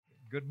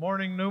Good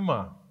morning,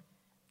 Numa.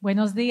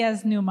 Buenos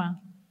días, Numa.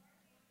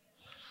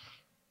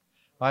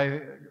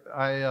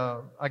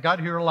 I got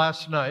here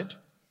last night,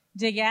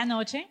 Llegué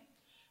anoche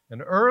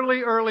and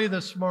early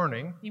this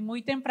morning, y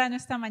muy temprano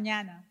esta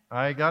mañana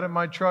I got in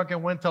my truck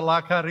and went to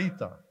La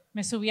Carita.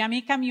 me subí a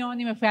mi camión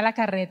y me fui a la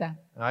carreta.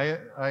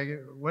 I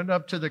went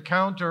up to the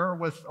counter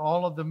with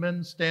all of the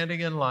men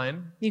standing in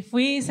line, Y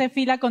fui, hice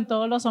fila con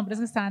todos los hombres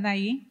que estaban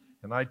ahí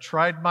and I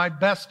tried my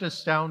best to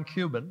sound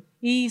Cuban.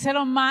 y hice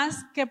lo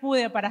más que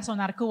pude para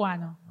sonar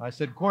cubano. I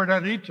said,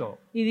 cortadito,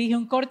 Y dije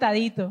un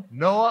cortadito,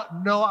 no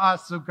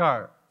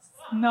azúcar.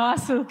 no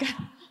azúcar,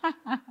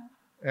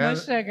 no And,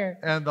 sugar.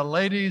 and the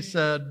lady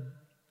said,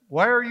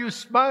 why are you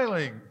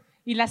smiling?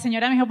 Y la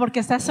señora me dijo, ¿por qué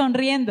estás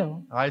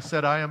sonriendo? I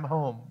said, I am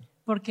home.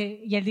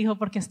 Y él dijo,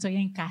 porque estoy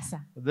en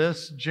casa.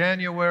 This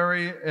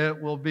January,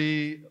 it will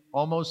be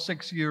almost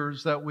 6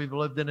 years that we've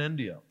lived in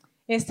India.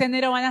 Este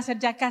enero van a ser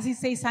ya casi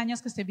 6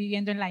 años que estoy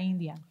viviendo en la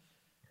India.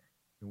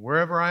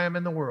 Wherever I am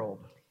in the world,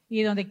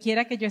 Y donde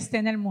quiera que yo esté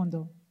en el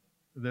mundo,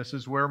 this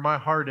is where my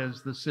heart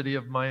is, the city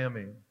of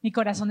Miami. mi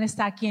corazón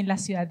está aquí en la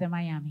ciudad de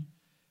Miami.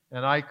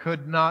 And I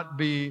could not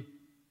be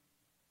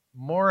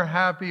more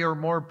happy or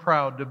more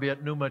proud to be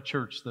at Numa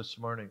Church this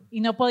morning. Y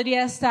no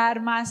podría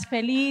estar más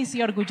feliz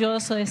y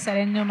orgulloso de estar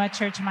en Numa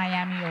Church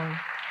Miami hoy.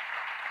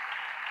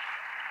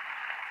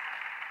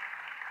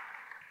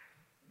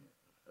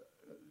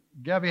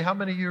 Gabby, how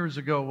many years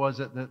ago was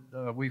it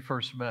that we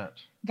first met?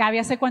 Gaby,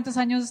 ¿hace cuántos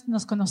años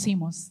nos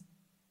conocimos?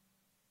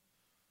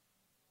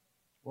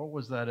 What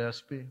was that,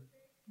 SP?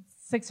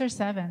 6 or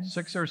 7.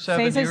 6 or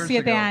 7 6 o years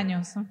 7 ago.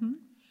 años. Ujú.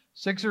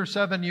 6 or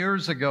 7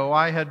 years ago,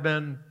 I had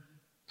been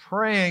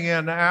praying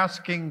and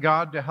asking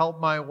God to help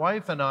my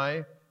wife and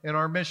I in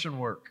our mission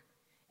work.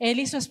 Él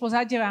y su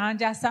esposa llevaban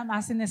ya hasta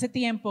más en ese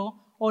tiempo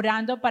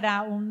orando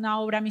para una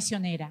obra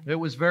misionera. It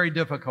was very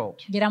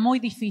difficult. Y era muy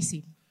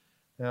difícil.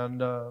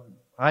 And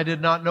I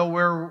did not know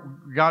where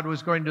God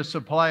was going to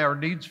supply our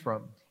needs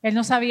from. Él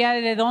no sabía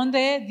de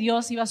dónde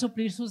Dios iba a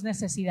suplir sus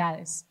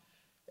necesidades.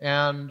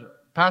 And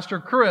Pastor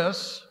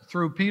Chris,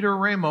 through Peter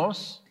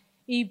Ramos,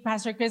 Y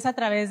Pastor Chris, a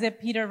través de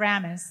Peter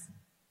Rames,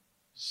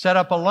 set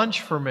up a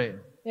lunch for me.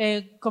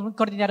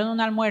 coordinaron un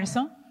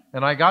almuerzo.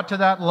 And I got to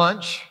that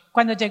lunch,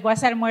 Cuando llegó a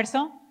ese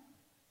almuerzo,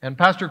 and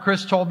Pastor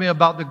Chris told me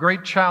about the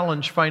great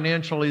challenge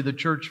financially the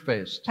church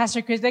faced.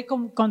 Pastor Chris le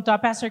contó a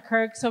Pastor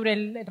Kirk sobre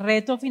el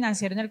reto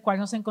financiero en el cual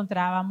nos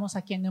encontrábamos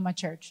aquí en Numa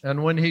Church.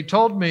 And when he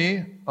told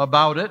me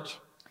about it,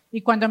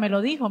 Y cuando me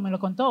lo dijo, me lo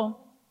contó,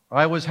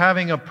 I was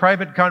having a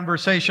private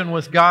conversation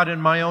with God in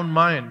my own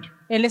mind,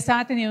 él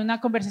estaba teniendo una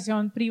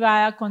conversación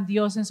privada con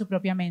Dios en su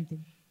propia mente.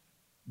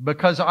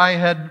 because I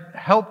had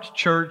helped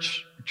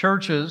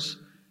churches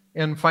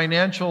in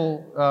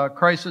financial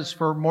crisis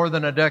for more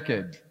than a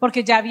decade.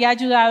 Porque ya había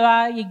ayudado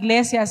a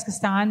iglesias que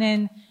estaban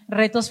en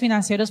retos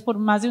financieros por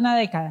más de una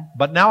década.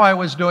 But now I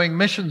was doing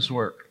missions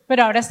work.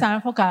 Pero ahora estaba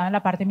enfocada en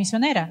la parte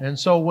misionera. And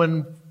so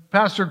when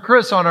Pastor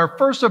Chris, on our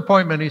first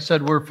appointment, he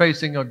said, we're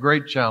facing a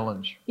great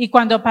challenge. Y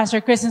cuando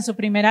Pastor Chris en su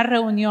primera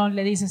reunión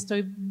le dice,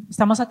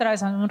 estamos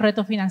atravesando un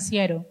reto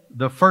financiero,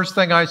 The first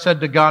thing I said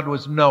to God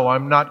was, no,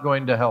 I'm not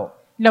going to help.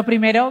 lo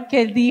primero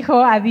que él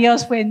dijo a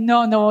Dios fue,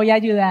 no voy a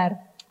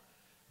ayudar.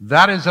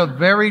 That is a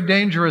very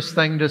dangerous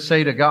thing to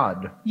say to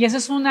God. Y eso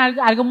es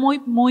algo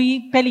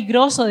muy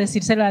peligroso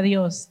decírselo a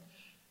Dios.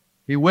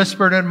 He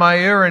whispered in my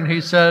ear and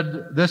he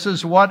said, this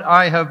is what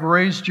I have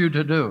raised you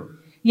to do.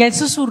 Y él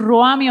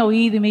susurró a mi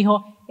oído y me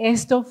dijo,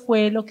 esto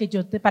fue lo que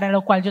para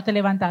lo cual yo te he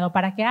levantado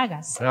para que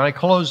hagas. And I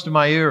closed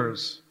my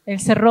ears. Él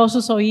cerró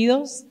sus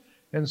oídos.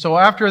 And so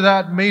after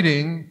that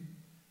meeting,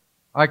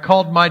 I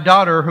called my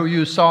daughter, who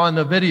you saw in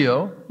the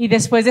video. Y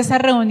después de esa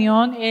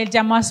reunión, él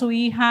llamó a su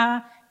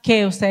hija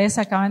que ustedes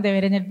acaban de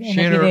ver en el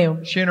video.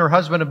 She and her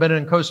husband have been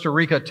in Costa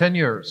Rica 10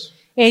 years.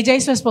 Ella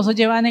y su esposo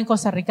llevan en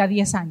Costa Rica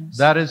 10 años.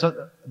 That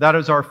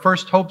is our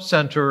first hope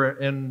center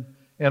in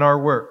our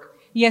work.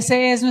 Y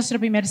ese es nuestro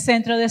primer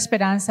centro de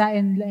esperanza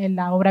en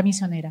la obra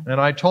misionera. And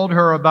I told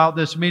her about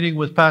this meeting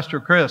with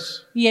Pastor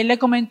Chris. Y él le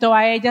comentó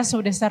a ella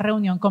sobre esta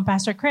reunión con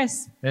Pastor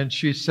Chris. And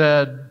she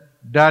said,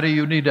 Daddy,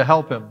 you need to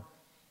help him.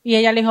 Y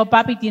ella le dijo,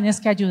 papi,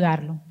 tienes que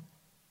ayudarlo.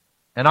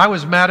 And I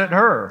was mad at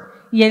her.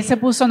 Y él se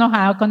puso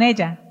enojado con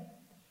ella.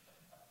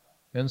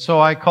 And so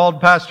I called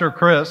Pastor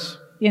Chris,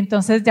 Y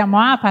entonces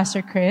llamó a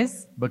Pastor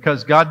Chris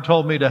because God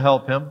told me to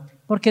help him.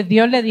 porque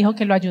Dios le dijo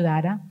que lo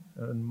ayudara.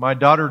 And my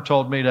daughter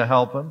told me to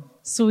help him.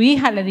 Su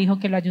hija le dijo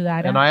que lo And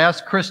ayudara. I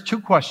asked Chris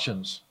 2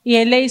 questions. Y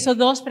él le hizo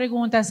 2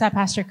 preguntas a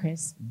Pastor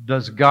Chris.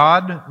 Does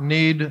God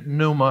need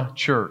Numa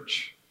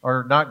Church?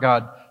 Or not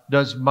God.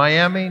 Does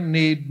Miami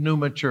need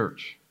Numa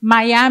Church?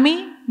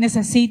 ¿Miami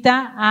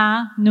necesita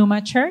a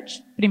Numa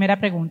Church? Primera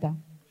pregunta.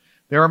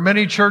 There are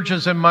many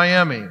churches in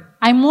Miami,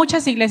 Hay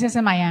muchas iglesias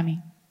en Miami,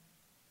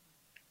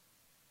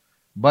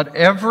 but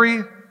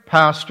every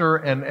pastor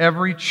and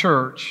every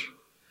church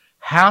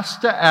has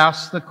to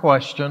ask the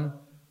question,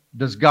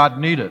 does God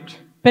need it?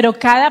 pero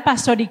cada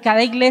pastor y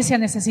cada iglesia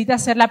necesita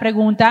hacer la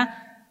pregunta,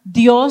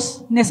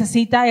 ¿Dios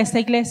necesita esta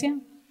iglesia?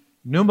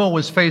 Numa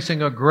was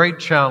facing a great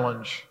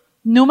challenge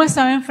Numa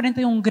estaba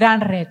enfrente de un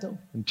gran reto.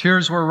 And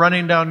tears were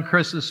running down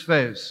Chris's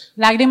face.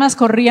 Lágrimas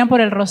corrían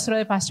por el rostro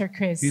de Pastor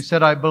Chris. He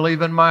said, I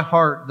believe in my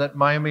heart that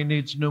Miami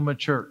needs Numa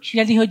Church. Y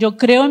él dijo, yo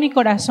creo en mi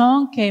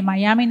corazón que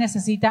Miami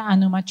necesita a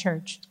Numa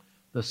Church.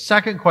 The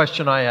second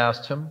question I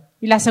asked him,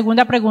 Y la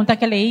segunda pregunta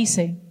que le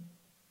hice,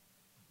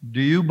 do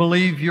you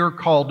believe you're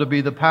called to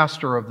be the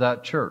pastor of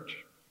that church?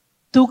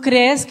 ¿tú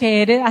crees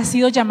que has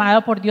sido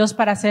llamado por Dios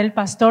para ser el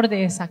pastor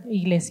de esa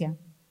iglesia?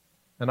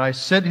 And I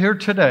sit here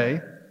today,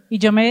 Y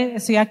yo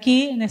estoy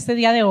aquí en este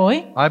día de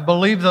hoy I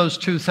believe those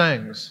two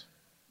things.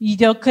 y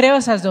yo creo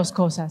esas dos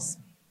cosas.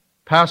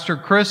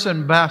 Pastor Chris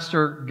and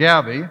Pastor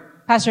Gabby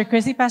Pastor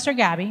Chris y Pastor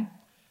Gabby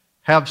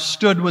have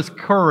stood with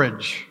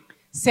courage.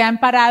 se han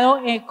parado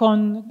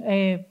con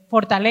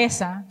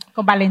fortaleza,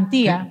 con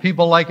valentía.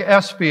 People like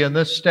Espy and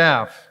this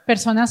staff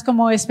Personas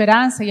como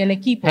Esperanza y el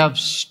equipo have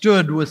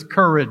stood with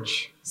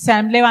courage. se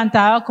han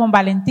levantado con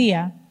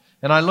valentía.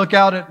 And I look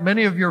out at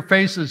many of your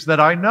faces that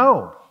I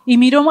know. Y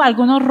miro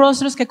algunos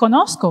rostros que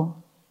conozco.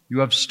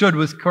 You have stood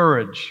with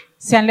courage.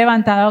 Se han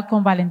levantado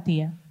con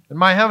valentía. And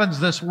my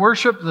heavens, this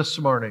worship this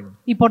morning,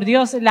 Y por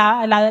Dios,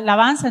 la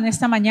alabanza en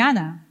esta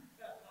mañana.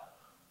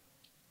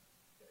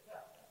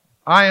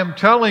 I am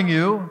telling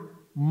you,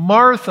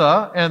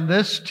 Martha and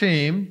this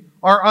team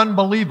are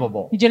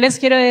unbelievable. Y yo les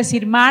quiero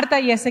decir, Marta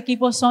y este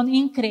equipo son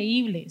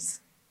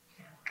increíbles.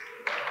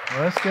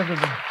 Let's give it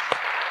a...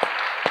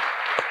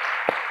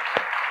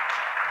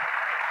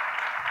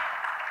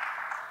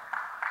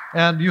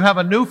 And you have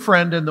a new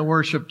friend in the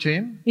worship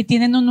team, Y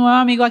tienen un nuevo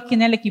amigo aquí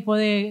en el equipo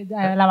de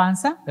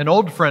alabanza. an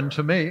old friend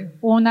to me,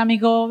 Un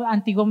amigo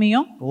antiguo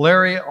mío.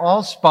 Larry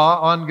Allspa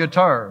on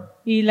guitar.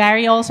 Y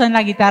Larry Olson en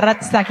la guitarra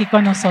está aquí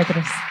con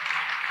nosotros.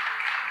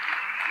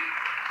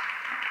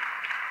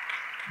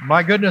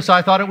 My goodness,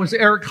 I thought it was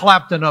Eric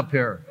Clapton up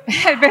here.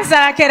 Él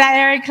pensaba que era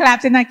Eric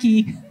Clapton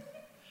aquí.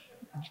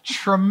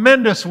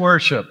 Tremendous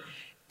worship.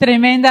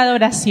 Tremenda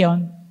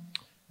adoración.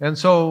 And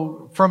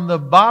so, from the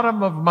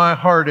bottom of my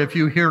heart, if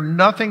you hear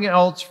nothing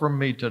else from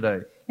me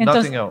today,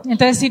 nothing else,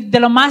 Entonces, de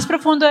lo más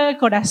profundo del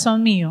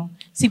corazón mío,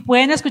 si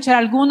pueden escuchar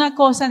alguna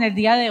cosa en el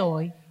día de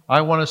hoy,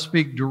 I want to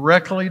speak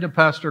directly to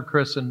Pastor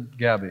Chris and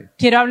Gabby.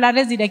 quiero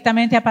hablarles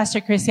directamente a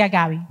Pastor Chris y a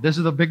Gaby. This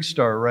is the big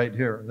star right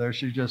here. There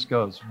she just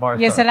goes,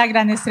 Y esa es Martha. la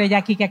gran estrella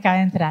aquí que acaba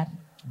de entrar.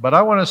 But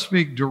I want to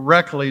speak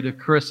directly to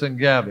Chris and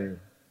Gabby.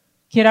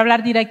 Quiero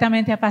hablar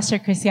directamente a Pastor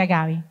Chris y a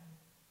Gaby.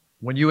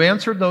 When you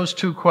answered those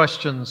two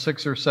questions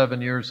 6 or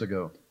 7 years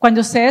ago,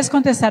 Cuando ustedes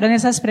contestaron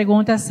esas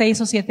preguntas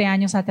 6 o 7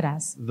 años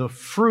atrás, the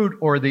fruit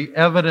or the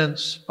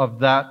evidence of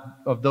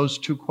those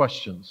two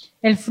questions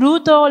el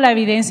fruto o la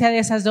evidencia de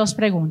esas dos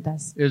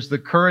preguntas is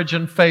the courage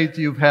and faith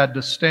you've had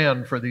to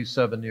stand for these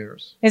 7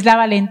 years. es la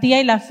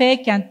valentía y la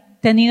fe que han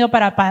tenido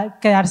para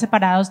quedarse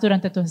parados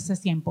durante todo este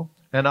tiempo.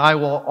 And I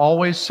will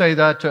always say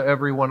that to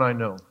everyone I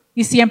know.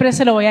 Y siempre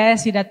se lo voy a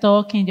decir a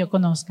todo quien yo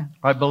conozca.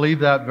 I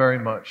believe that very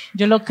much.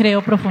 Yo lo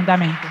creo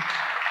profundamente.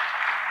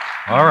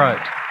 All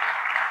right.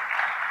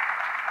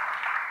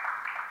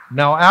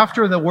 Now,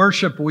 after the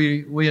worship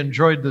we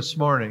enjoyed this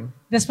morning,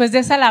 Después de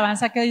esa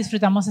alabanza que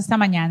disfrutamos esta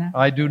mañana,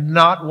 I do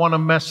not want to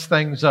mess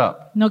things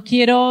up. no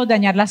quiero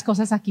dañar las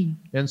cosas aquí.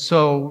 And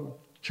so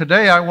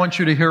today I want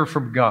you to hear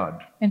from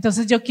God.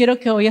 Entonces yo quiero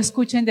que hoy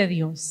escuchen de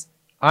Dios.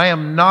 I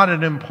am not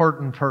an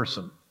important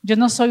person. Yo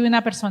no soy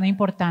una persona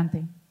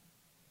importante.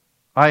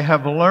 I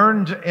have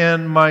learned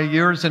in my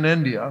years in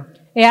India,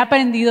 He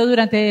aprendido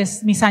durante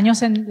mis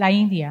años en la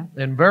India,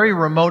 in very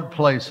remote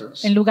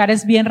places, en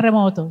lugares bien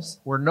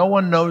remotos, where no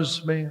one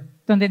knows me,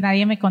 donde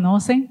nadie me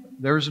conoce,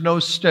 there's no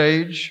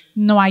stage,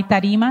 no hay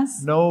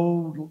tarimas,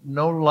 no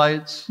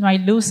lights, no hay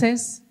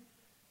luces,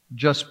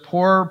 just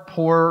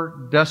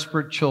poor,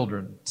 desperate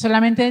children.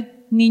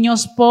 solamente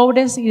niños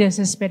pobres y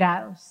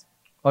desesperados.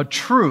 A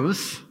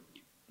truth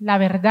La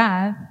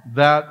verdad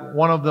that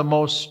one of the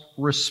most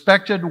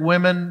respected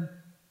women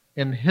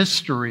in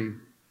history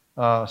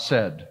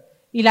said.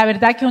 y la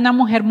verdad que una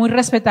mujer muy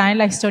respetada en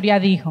la historia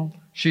dijo.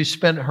 She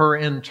spent her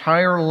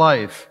entire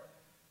life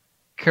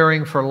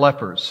caring for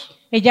lepers.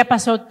 Ella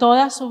pasó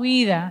toda su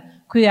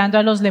vida cuidando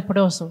a los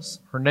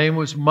leprosos Her name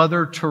was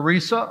Mother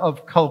Teresa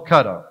of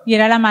Calcutta. y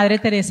era la Madre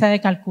Teresa de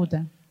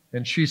Calcuta.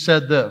 And she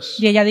said this.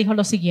 Y ella dijo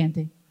lo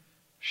siguiente.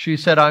 She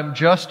said, I'm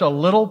just a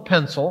little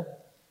pencil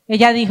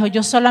Ella dijo,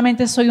 yo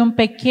solamente soy un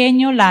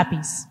pequeño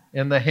lápiz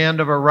in the hand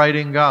of a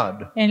writing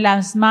God. en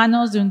las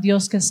manos de un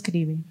Dios que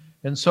escribe.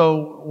 And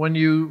so when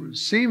you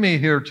see me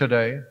here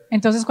today,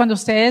 Entonces cuando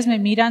ustedes me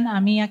miran a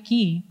mí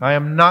aquí, I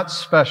am not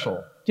special.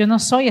 yo no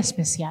soy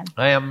especial,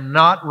 I am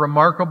not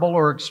remarkable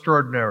or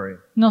extraordinary.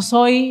 no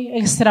soy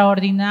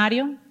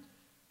extraordinario,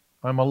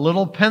 I'm a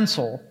little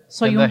pencil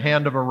Soy in the un-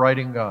 hand of a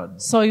writing God.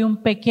 soy un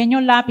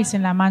pequeño lápiz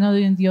en la mano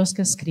de un Dios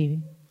que escribe.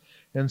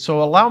 And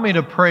so allow me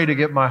to pray to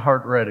get my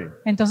heart ready.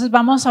 Entonces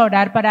vamos a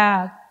orar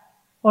para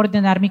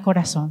ordenar mi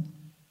corazón.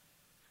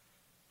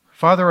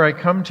 Father, I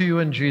come to you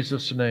in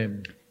Jesus'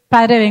 name.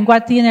 Padre, vengo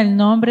a ti en el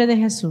nombre de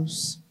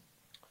Jesús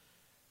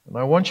And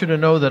I want you to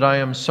know that I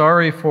am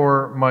sorry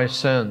for my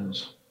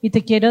sins. y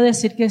te quiero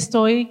decir que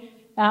estoy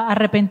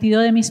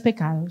arrepentido de mis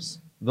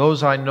pecados.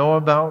 those I know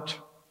about,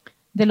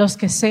 de los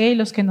que sé y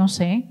los que no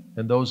sé,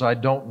 and those I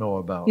don't know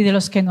about. y de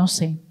los que no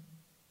sé.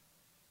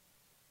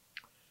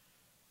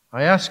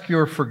 I ask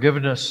your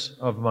forgiveness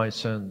of my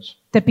sins.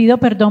 Te pido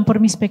perdón por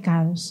mis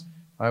pecados.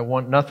 I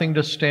want nothing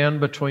to stand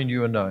between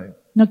you and I.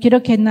 No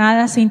quiero que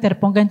nada se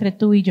interponga entre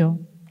tú y yo.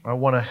 I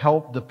want to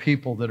help the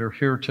people that are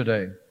here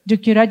today. Yo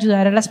quiero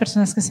ayudar a las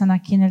personas que están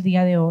aquí en el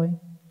día de hoy.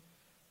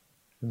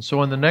 And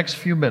so in the next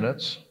few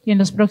minutes, Y en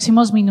los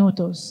próximos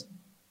minutos,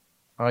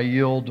 I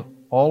yield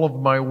all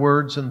of my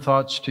words and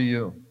thoughts to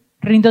you.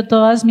 rindo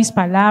todas mis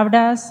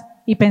palabras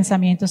y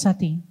pensamientos a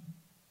ti.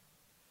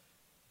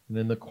 And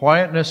in the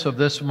quietness of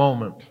this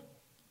moment,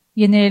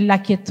 Y en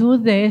la quietud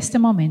de este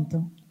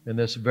momento, in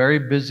this very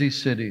busy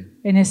city,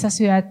 en esta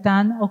ciudad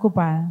tan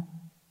ocupada,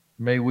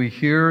 may we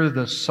hear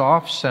the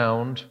soft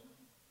sound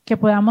que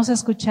podamos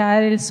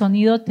escuchar el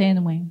sonido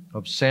tenue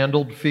of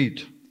sandaled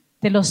feet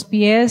de los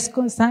pies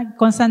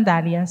con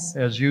sandalias,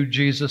 as you,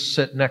 Jesus,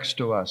 sit next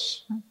to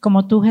us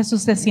como tú,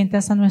 Jesús, te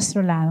sientas a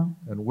nuestro lado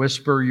and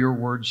whisper your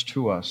words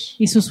to us.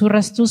 y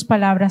susurras tus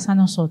palabras a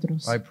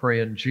nosotros. I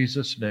pray in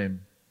Jesus' name.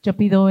 Yo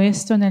pido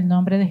esto en el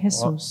nombre de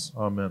Jesús.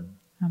 Amen.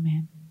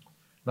 Amén.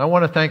 And I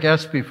want to thank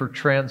Espy for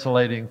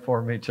translating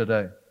for me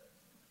today.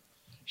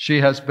 She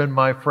has been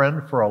my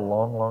friend for a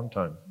long, long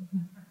time.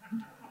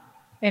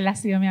 Él ha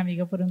sido mi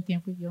amigo por un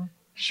tiempo y yo.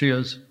 She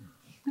is.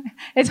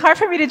 It's hard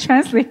for me to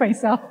translate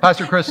myself.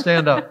 Pastor Chris,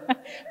 stand up.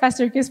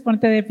 Pastor Chris,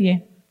 ponte de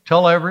pie.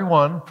 Tell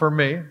everyone for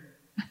me.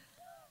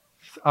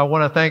 I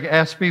want to thank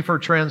Espy for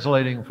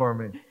translating for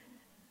me.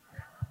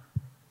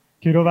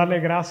 Quiero darle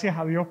gracias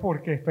a Dios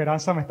porque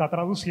Esperanza me está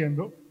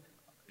traduciendo.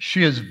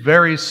 She is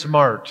very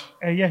smart,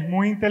 Ella es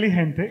muy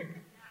inteligente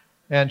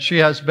and she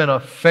has been a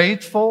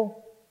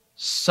faithful,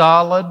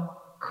 solid,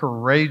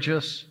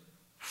 courageous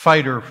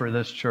fighter for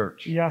this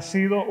church. y ha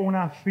sido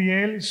una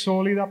fiel,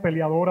 sólida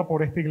peleadora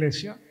por esta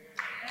iglesia.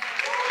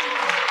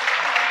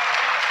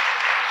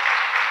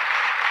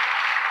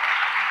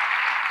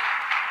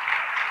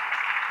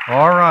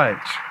 All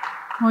right.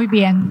 Muy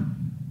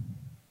bien.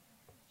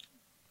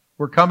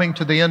 We're coming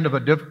to the end of a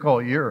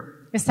difficult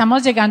year.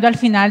 Estamos llegando al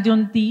final de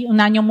un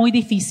año muy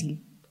difícil,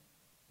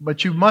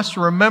 But you must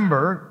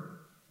remember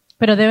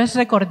pero debes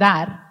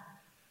recordar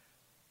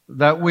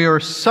that we are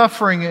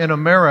suffering in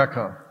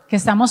America. que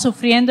estamos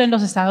sufriendo en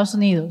los Estados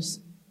Unidos.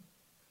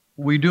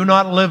 We do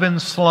not live in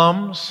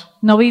slums.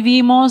 No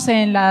vivimos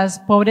en los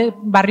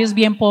barrios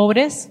bien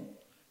pobres,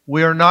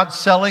 We are not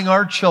selling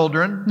our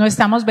children. no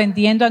estamos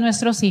vendiendo a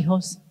nuestros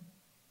hijos.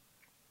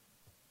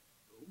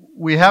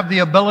 We have the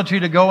ability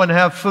to go and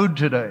have food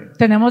today.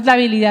 Tenemos la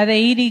habilidad de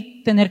ir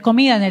y tener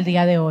comida en el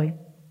día de hoy.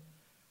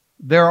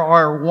 There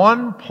are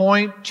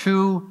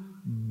 1.2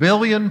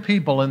 billion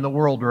people in the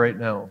world right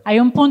now Hay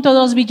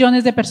 1.2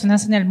 billones de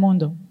personas en el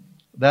mundo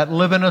that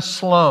live in a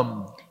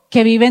slum.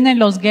 que viven en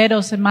los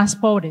guetos más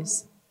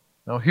pobres.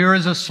 Now here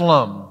is a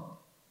slum.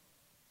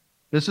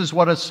 This is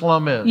what a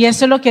slum Y is.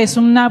 eso es lo que es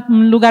un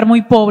lugar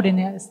muy pobre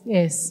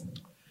es.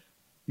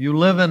 You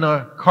live in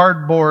a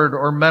cardboard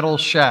or metal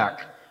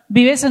shack.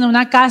 Vives en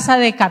una casa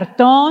de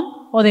cartón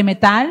o de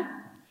metal.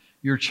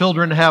 Your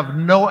children have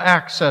no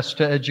access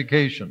to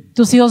education.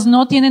 Tus hijos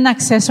no tienen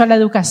acceso a la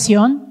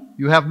educación.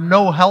 You have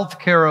no health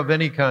care of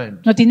any kind.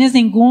 No tienes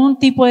ningún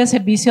tipo de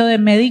servicio de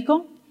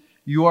médico.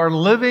 You are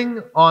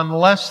living on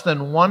less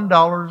than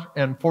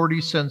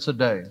 $1.40 a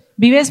day.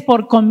 Vives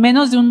con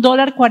menos de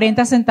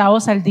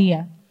 $1.40 al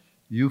día.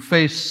 You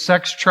face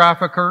sex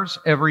traffickers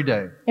every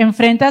day.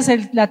 Enfrentas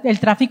el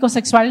tráfico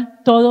sexual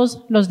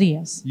todos los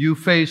días. You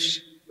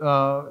face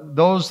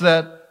those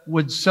that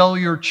would sell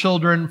your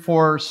children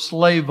for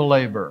slave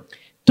labor.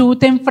 Tú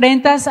te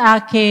enfrentas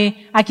a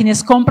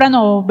quienes compran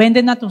o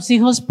venden a tus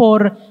hijos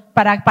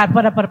para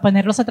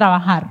ponerlos a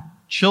trabajar.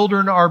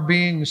 Children are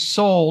being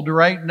sold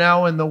right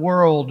now in the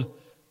world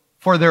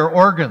for their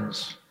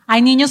organs,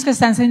 Hay niños que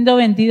están siendo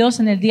vendidos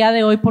en el día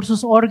de hoy por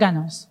sus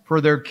órganos,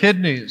 for their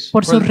kidneys,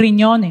 por for sus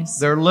riñones,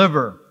 their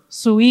liver,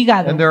 su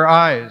hígado and their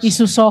y eyes.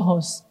 sus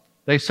ojos.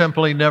 They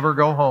simply never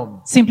go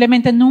home.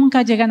 Simplemente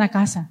nunca llegan a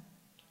casa.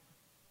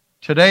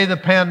 Today, the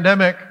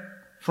pandemic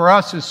for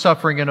us is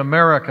suffering in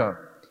America.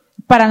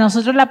 Para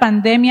nosotros la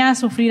pandemia,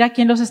 sufrir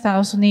aquí en los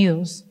Estados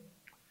Unidos.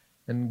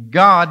 And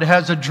God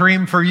has a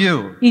dream for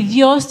you. Y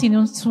Dios tiene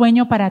un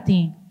sueño para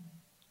ti.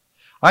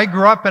 I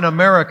grew up in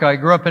America. I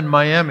grew up in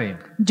Miami.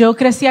 Yo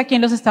crecí aquí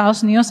en los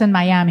Estados Unidos, en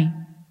Miami.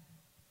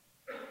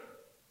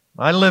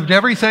 I lived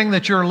everything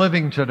that you're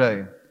living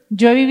today.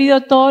 Yo he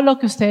vivido todo lo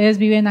que ustedes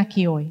viven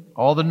aquí hoy.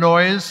 All the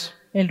noise,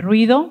 El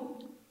ruido,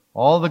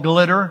 all the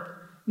glitter,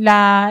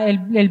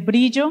 el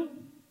brillo,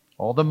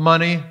 all the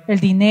money, el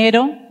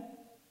dinero,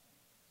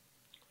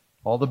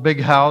 all the big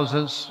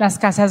houses, las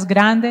casas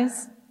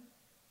grandes,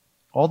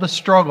 all the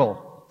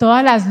struggle,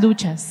 todas las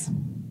luchas,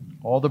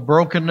 all the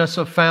brokenness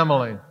of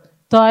family.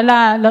 todo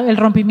el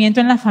rompimiento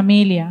en la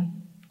familia.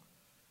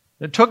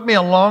 It took me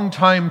a long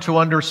time to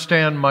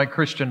understand my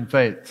Christian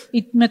faith.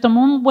 Y me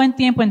tomó un buen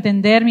tiempo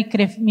entender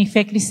mi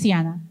fe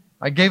cristiana.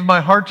 I gave my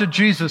heart to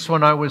Jesus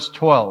when I was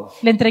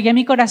 12. Le entregué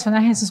mi corazón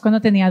a Jesús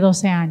cuando tenía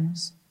 12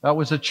 años. That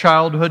was a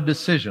childhood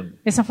decision.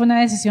 Esa fue una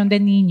decisión de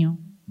niño.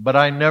 But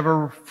I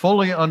never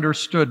fully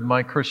understood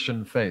my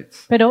Christian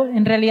faith. Pero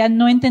en realidad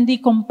no entendí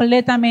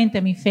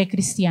completamente mi fe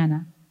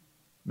cristiana.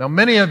 Now,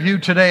 many of you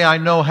today I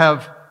know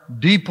have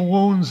deep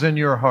wounds in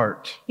your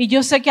heart. Y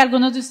yo sé que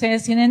algunos de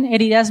ustedes tienen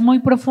heridas muy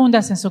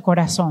profundas en su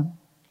corazón.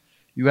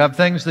 You have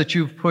things that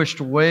you've pushed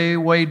way,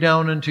 way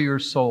down into your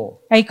soul.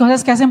 Hay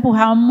cosas que has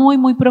empujado muy,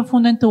 muy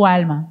profundo en tu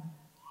alma.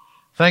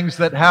 Things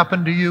that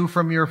happened to you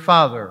from your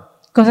father.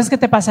 Cosas que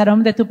te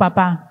pasaron de tu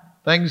papá.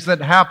 Things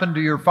that happened to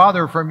your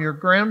father from your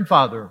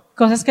grandfather.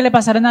 Cosas que le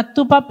pasaron a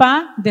tu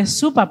papá de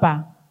su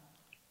papá.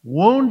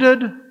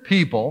 Wounded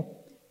people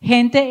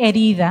Gente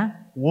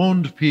herida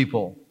wound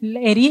people.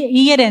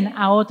 hieren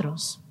a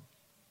otros.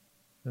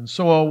 And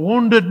so a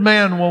wounded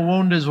man will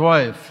wound his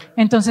wife.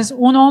 Entonces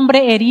un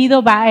hombre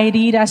herido va a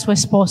herir a su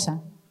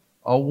esposa.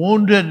 A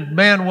wounded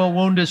man will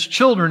wound his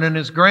children and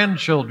his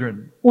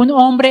grandchildren. Un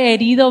hombre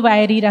herido va a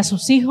herir a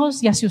sus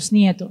hijos y a sus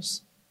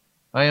nietos.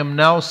 I am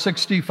now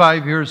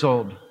 65 years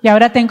old. Y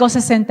ahora tengo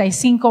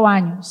 65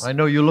 años. I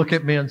know you look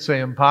at me and say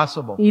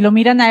impossible. Y lo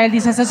miran a él y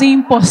dicen, eso es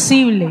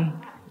imposible.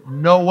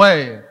 No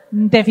way.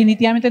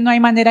 Definitivamente no hay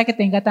manera que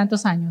tenga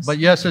tantos años. But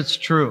yes, it's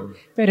true.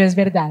 Pero es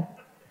verdad.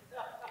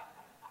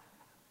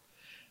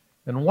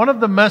 And one of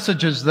the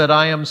messages that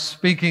I am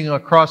speaking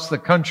across the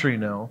country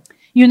now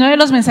Y uno de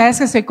los mensajes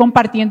que estoy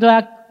compartiendo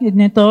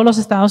en todos los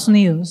Estados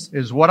Unidos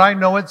is what I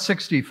know at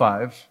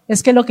 65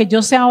 es que lo que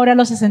yo sé ahora a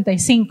los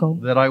 65,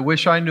 that I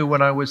wish I knew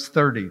when I was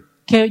 30.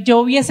 que yo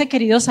hubiese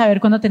querido saber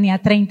cuando tenía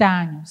 30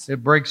 años. It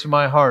breaks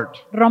my heart.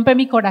 Rompe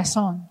mi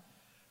corazón.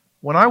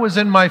 When I was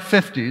in my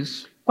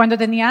 50s, Cuando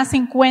tenía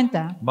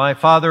 50 my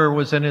father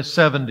was in his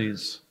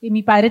 70s. y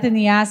mi padre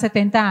tenía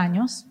 70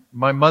 años,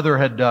 My mother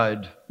had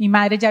died. mi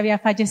madre ya había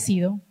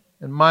fallecido.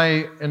 And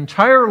my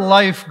entire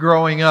life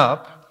growing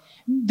up,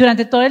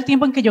 Durante todo el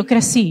tiempo en que yo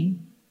crecí,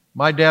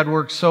 my dad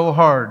worked so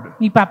hard.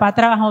 mi papá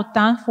trabajó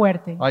tan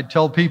fuerte. I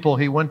tell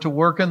people he went to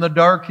work in the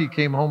dark, he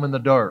came home in the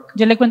dark.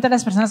 Yo le cuento a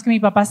las personas que mi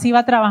papá se iba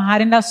a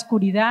trabajar en la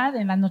oscuridad,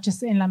 en las noches,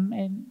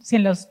 sí,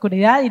 en la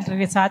oscuridad, y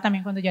regresaba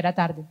también cuando ya era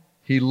tarde.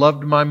 He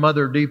loved my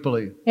mother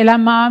deeply. Él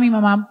amaba a mi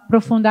mamá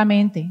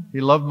profundamente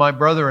He loved my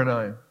brother and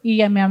I.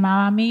 y me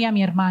amaba a mí y a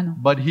mi hermano.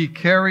 But he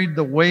carried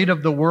the weight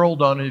of the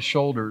world on his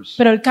shoulders.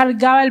 Pero él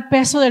cargaba el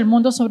peso del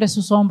mundo sobre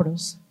sus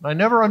hombros I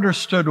never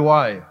understood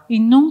why. y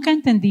nunca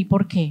entendí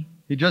por qué.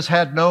 He just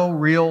had no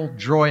real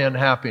joy and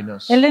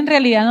happiness. Él en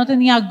realidad no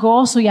tenía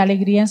gozo y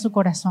alegría en su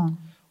corazón.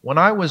 When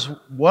I was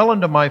well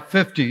into my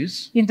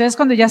 50s, Y entonces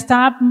cuando ya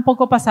estaba un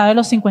poco pasado de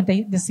los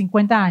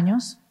 50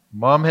 años,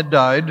 Mom had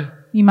died.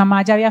 mi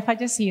mamá ya había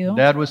fallecido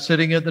Dad was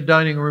sitting at the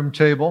dining room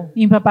table.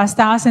 y mi papá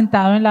estaba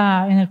sentado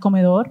en el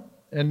comedor.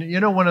 And you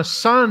know, when a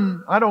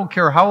son, I don't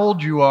care how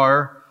old you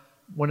are,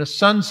 when a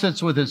son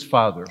sits with his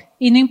father,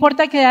 Y no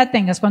importa qué edad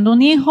tengas, cuando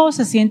un hijo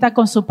se sienta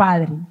con su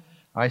padre,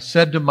 I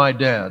said to my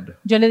dad,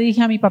 yo le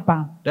dije a mi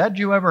papá, Dad,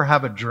 you ever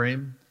have a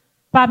dream?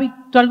 papi,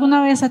 ¿tú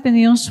alguna vez has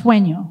tenido un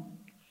sueño?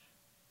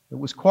 It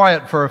was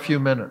quiet for a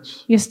few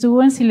minutes. Y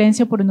estuvo en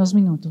silencio por unos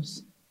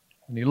minutos.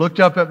 And he looked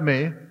up at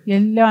me. Y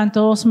él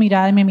levantó su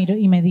mirada y me miró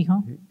y me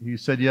dijo, He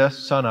said, Yes,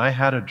 son, I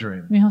had a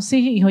dream. me dijo,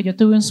 sí, hijo, yo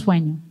tuve un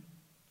sueño.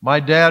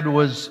 My dad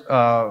was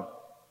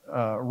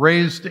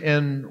raised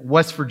in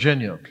West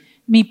Virginia.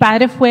 Mi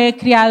padre fue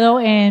criado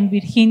en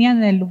Virginia,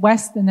 en el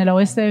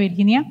oeste de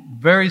Virginia.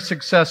 Very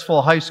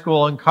successful high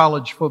school and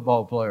college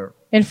football player.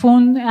 Él fue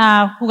un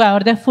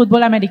jugador de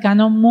fútbol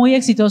americano muy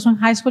exitoso en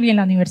high school y en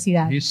la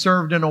universidad. He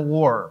served in a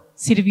war.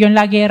 Sirvió en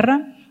la guerra.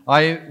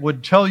 I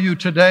would tell you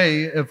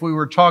today, if we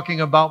were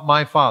talking about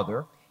my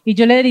father, Y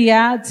yo le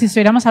diría, si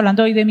estuviéramos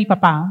hablando hoy de mi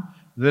papá,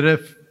 that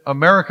if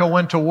America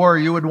went to war,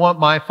 you would want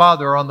my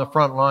father on the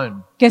front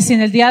line. que si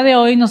en el día de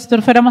hoy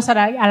nosotros fuéramos a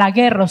la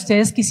guerra,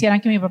 ustedes quisieran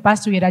que mi papá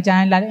estuviera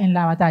ya en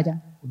la batalla.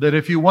 That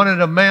if you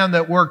wanted a man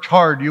that worked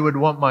hard, you would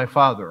want my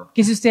father.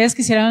 Que si ustedes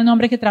quisieran un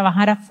hombre que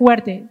trabajara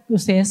fuerte,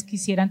 ustedes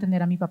quisieran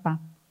tener a mi papá.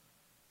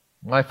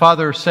 My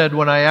father said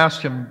when I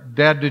asked him,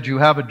 Dad, did you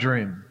have a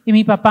dream? Y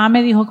mi papá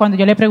me dijo cuando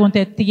yo le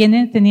pregunté,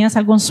 ¿tenías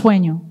algún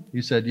sueño?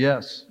 He said,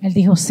 yes. Él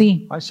dijo,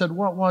 sí. I said,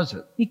 what was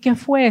it? ¿Y qué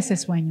fue ese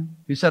sueño?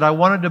 He said, I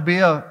wanted to be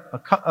a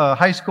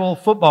high school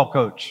football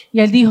coach. Y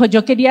él dijo,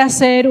 yo quería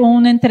ser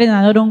un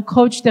entrenador, un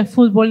coach de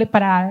fútbol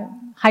para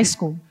high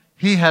school.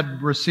 He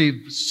had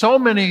received so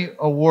many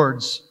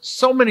awards,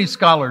 so many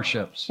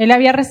scholarships. Él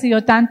había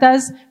recibido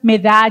tantas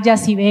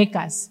medallas y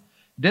becas.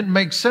 Didn't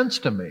make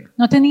sense to me.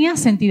 No tenía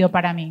sentido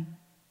para mí.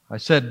 I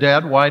said,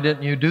 Dad, why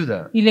didn't you do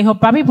that? Y le dijo,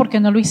 papi, ¿por qué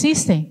no lo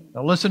hiciste?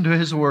 Now listen to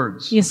his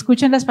words. Y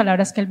escuchen las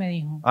palabras que él me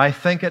dijo. I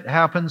think it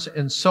happens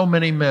in so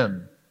many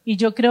men. Y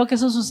yo creo que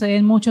eso sucede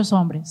en muchos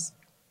hombres.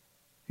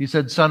 He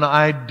said, son,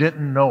 I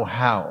didn't know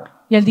how.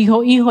 Y él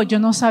dijo, hijo, yo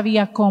no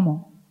sabía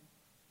cómo.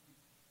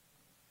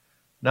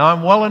 Now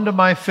I'm well into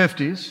my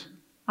 50s.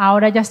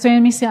 Ahora ya estoy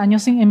en mis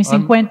años, en mis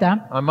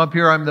 50. I'm up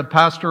here. I'm the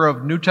pastor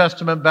of New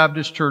Testament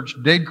Baptist Church,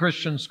 Dade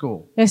Christian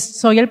School.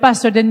 Soy el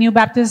pastor de New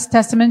Baptist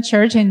Testament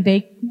Church en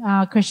Dade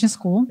Christian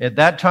School. At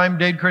that time,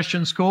 Dade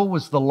Christian School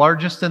was the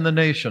largest in the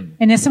nation.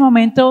 En ese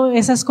momento,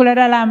 esa escuela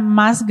era la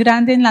más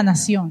grande en la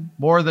nación.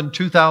 More than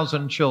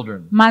 2,000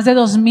 children. Más de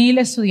 2,000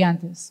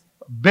 estudiantes.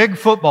 Big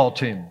football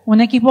team.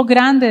 Un equipo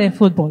grande de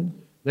fútbol.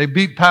 They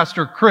beat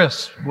Pastor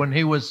Chris when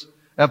he was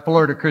at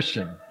Florida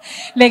Christian.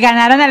 Le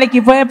ganaron al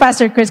equipo de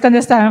Pastor Chris cuando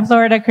estaba en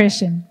Florida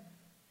Christian.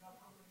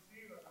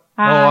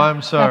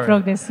 I'm sorry. La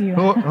progresiva.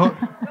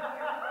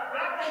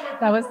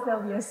 That was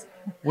obvious.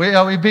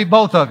 We beat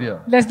both of you.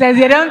 Les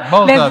dieron,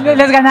 Both of you.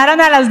 les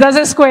ganaron a las dos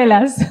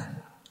escuelas.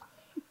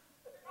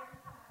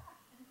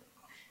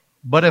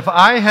 But if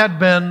I had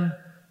been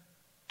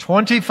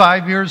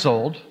 25 years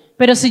old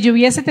Pero si yo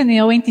hubiese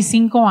tenido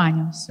 25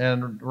 años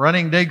and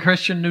running Dade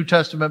Christian New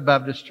Testament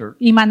Baptist Church,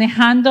 y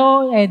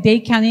manejando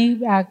Dade County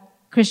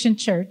Christian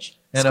Church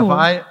and School,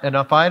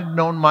 if I'd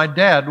known my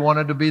dad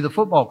wanted to be the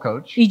football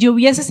coach, y yo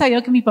hubiese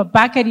sabido que mi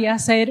papá quería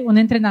ser un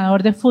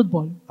entrenador de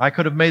fútbol, I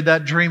could have made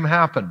that dream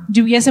happen.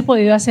 yo hubiese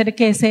podido hacer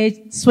que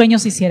ese sueño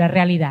se hiciera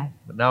realidad.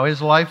 But now his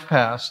life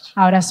passed,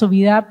 Ahora su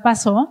vida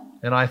pasó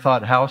and I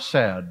thought, how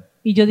sad.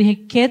 y yo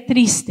dije, qué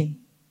triste.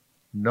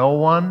 No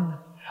one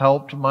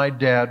helped my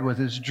dad with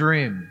his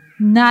dream.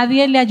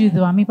 Nadie le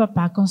ayudó a mi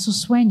papá con su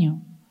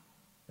sueño.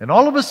 And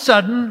all of a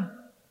sudden,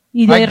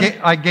 Y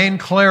I gained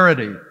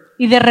clarity.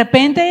 y de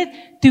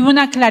repente tuve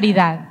una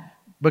claridad.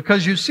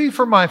 Because you see,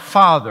 for my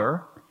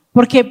father,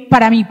 Porque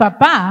para mi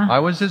papá, I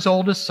was his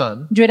oldest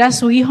son. yo era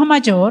su hijo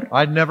mayor,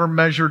 I'd never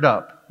measured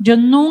up. yo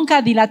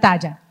nunca di la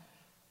talla.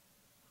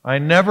 I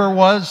never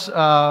was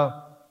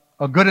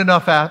a good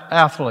enough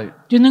athlete.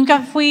 Yo nunca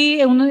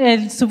fui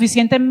el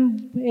suficiente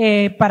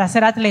para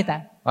ser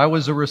atleta. I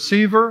was a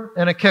receiver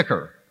and a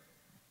kicker.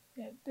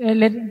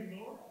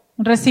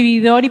 Un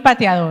recibidor y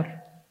pateador.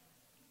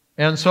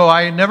 And so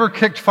I never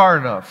kicked far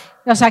enough.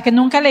 O sea que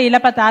nunca le di la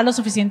patada lo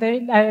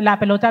suficiente, la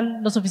pelota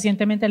lo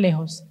suficientemente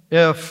lejos.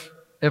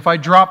 If I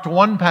dropped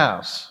one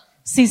pass,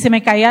 Si se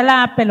me caía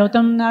la pelota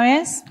una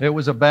vez, it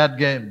was a bad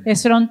game.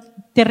 eso era un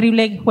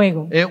terrible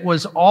juego. It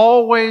was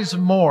always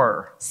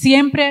more.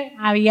 Siempre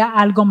había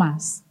algo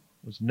más.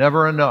 It was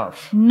never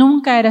enough.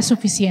 Nunca era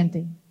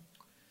suficiente.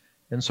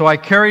 And so I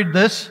carried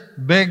this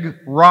big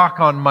rock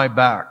on my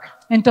back.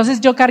 Entonces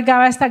yo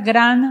cargaba esta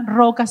gran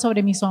roca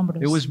sobre mis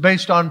hombros. It was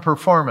based on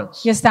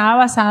performance. Y estaba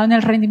basado en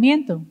el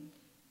rendimiento,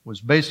 It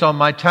was based on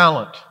my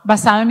talent.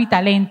 basado en mi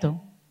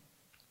talento.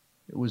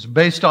 It was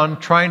based on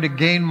trying to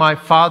gain my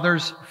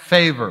father's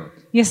favor.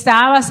 Y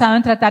estaba basado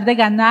en tratar de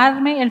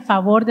ganarme el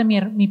favor de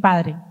mi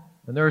padre.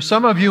 And there are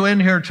some of you in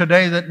here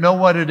today that know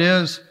what it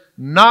is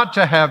not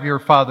to have your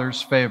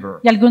father's favor.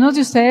 Y algunos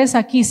de ustedes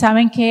aquí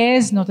saben qué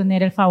es no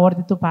tener el favor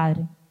de tu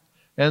padre.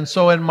 And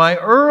so in my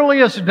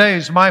earliest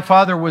days, my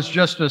father was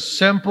just a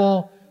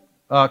simple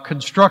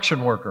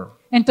construction worker.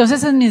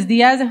 Entonces en mis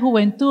días de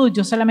juventud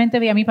yo solamente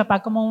veía a mi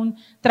papá como un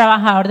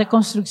trabajador de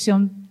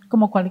construcción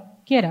como cualquiera.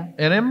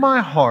 And in my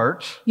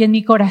heart, Y en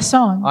mi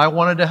corazón I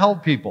wanted to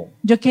help people.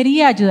 yo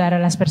quería ayudar a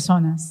las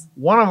personas.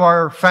 One of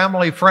our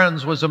family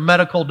friends was a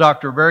medical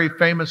doctor, very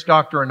famous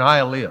doctor in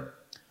Hialeah.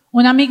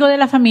 Un amigo de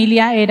la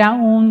familia era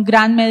un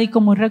gran médico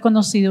muy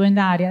reconocido en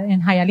la área,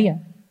 en Hialeah.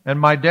 And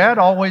my dad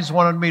always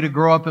wanted me to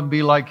grow up and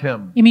be like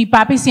him. Y mi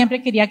papi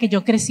siempre quería que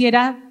yo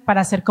creciera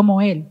para ser como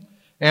él.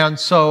 And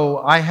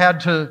so I had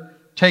to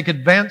take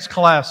advanced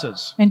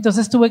classes,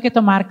 Entonces tuve que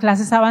tomar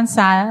clases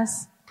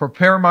avanzadas,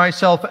 prepare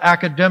myself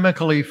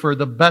academically for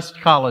the best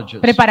colleges.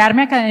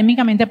 prepararme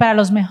académicamente para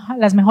las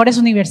mejores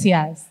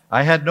universidades.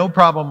 I had no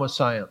problem with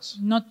science,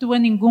 No tuve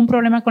ningún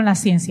problema con las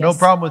no ciencias,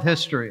 problem with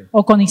history,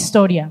 o con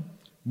historia,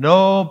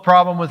 no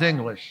problem with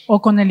English,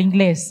 o con el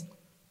inglés,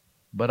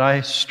 but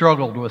I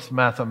struggled with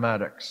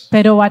mathematics.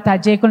 pero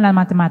batallé con las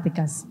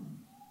matemáticas.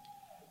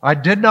 I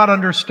did not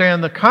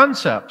understand the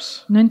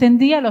concepts. No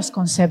entendía los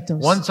conceptos.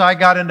 Once I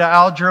got into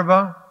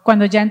algebra,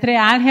 Cuando ya entré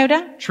a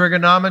álgebra,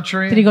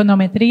 trigonometry,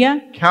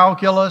 trigonometría,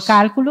 calculus,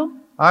 cálculo,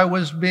 I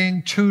was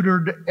being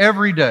tutored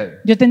every day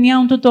yo tenía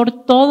un tutor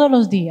todos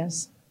los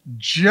días,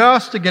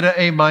 just to get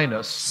an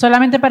A-,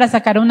 solamente para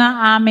sacar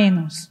una A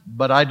menos,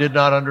 but I did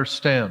not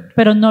understand.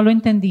 pero no lo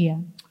entendía.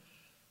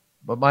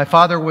 But my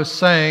father was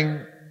saying,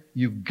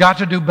 you've got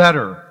to do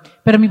better.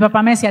 Pero mi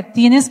papá me decía,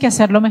 tienes que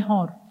hacerlo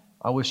mejor.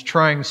 I was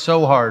trying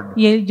so hard.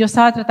 Y yo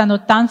estaba tratando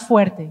tan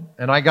fuerte.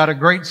 And I got a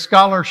great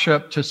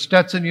scholarship to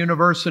Stetson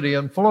University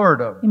in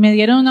Florida, Y me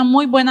dieron una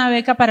muy buena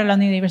beca para la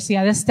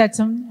Universidad de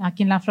Stetson,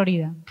 aquí en la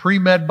Florida.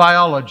 pre-med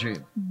biology.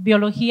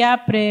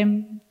 Biología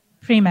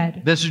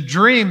pre-med. This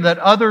dream that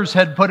others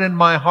had put in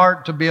my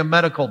heart to be a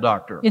medical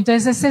doctor. Y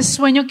entonces ese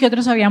sueño que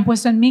otros habían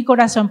puesto en mi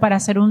corazón para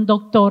ser un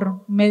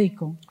doctor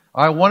médico.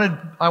 I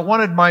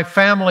wanted my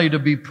family to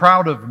be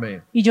proud of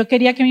me. Y yo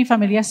quería que mi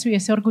familia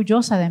estuviese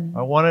orgullosa de mí.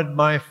 I wanted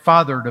my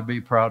father to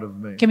be proud of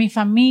me. Que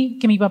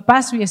mi papá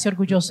estuviese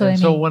orgulloso de And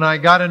so mí. when I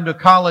got into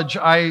college,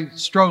 I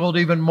struggled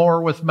even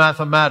more with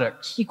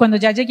mathematics. Y cuando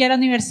ya llegué a la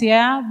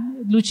universidad,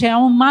 luché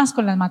aún más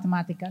con las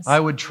matemáticas. I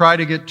would try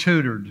to get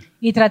tutored.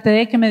 Y traté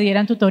de que me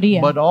dieran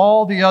tutoría. But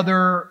all the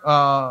other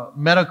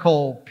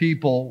medical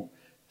people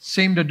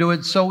seemed to do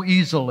it so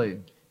easily.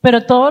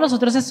 Pero todos los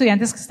otros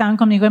estudiantes que estaban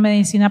conmigo en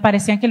medicina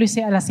parecían que lo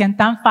hacían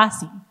tan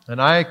fácil.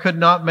 And I could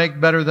not make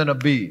better than a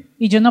B.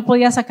 Y yo no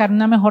podía sacar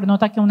una mejor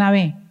nota que una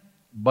B.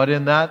 But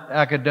in that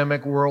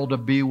academic world, a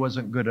B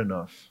wasn't good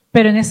enough.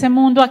 Pero en ese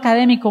mundo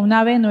académico,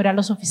 una B no era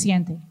lo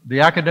suficiente.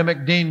 The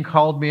academic dean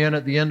called me in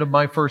at the end of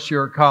my first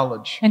year of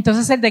college.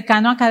 Entonces el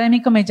decano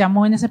académico me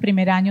llamó en ese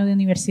primer año de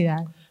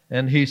universidad.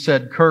 And he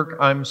said, Kirk,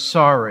 I'm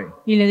sorry.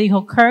 Y le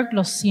dijo, Kirk,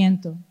 lo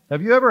siento.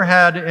 Have you ever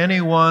had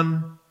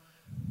anyone,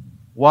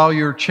 while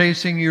you're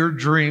chasing your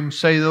dream,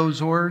 say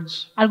those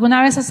words?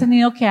 ¿Alguna vez has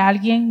tenido que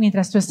alguien,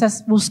 mientras tú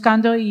estás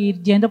buscando y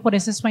yendo por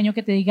ese sueño,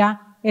 que te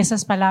diga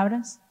esas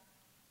palabras?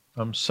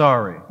 I'm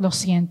sorry. Lo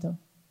siento.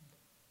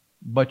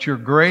 But your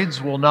grades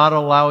will not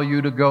allow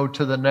you to go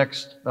to the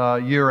next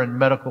year in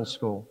medical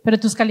school. Pero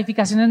tus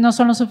calificaciones no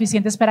son lo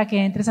suficientes para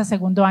que entres a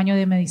segundo año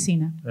de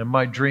medicina. And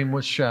my dream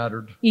was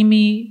shattered. Y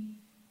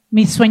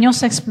mi sueño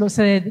se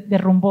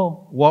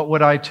derrumbó. What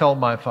would I tell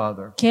my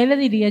father ¿Qué le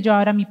diría yo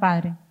ahora a mi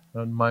padre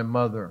and my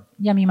mother?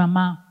 y a mi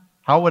mamá?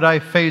 How would I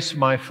face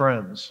my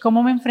friends?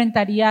 ¿Cómo me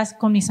enfrentarías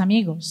con mis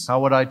amigos? How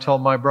would I tell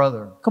my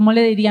brother? ¿Cómo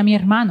le diría a mi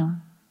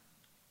hermano?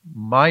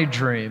 My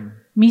dream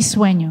Mi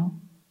sueño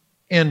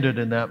ended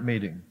in that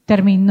meeting.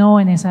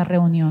 terminó en esa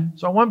reunión.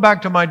 So I went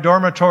back to my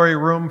dormitory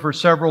room for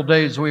several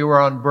days. We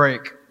were on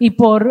break. Y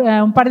por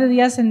un par de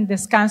días en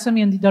descanso en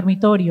mi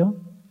dormitorio,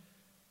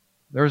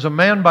 There's a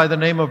man by the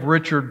name of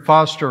Richard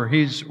Foster.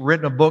 He's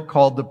written a book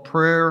called The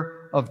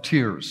Prayer of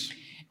Tears.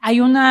 hay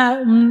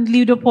un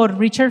libro por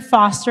Richard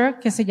Foster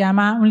que se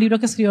llama, un libro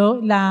que escribió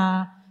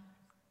la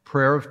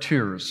Prayer of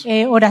Tears.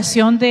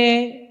 oración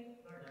de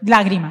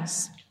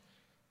lágrimas.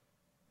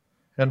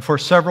 And for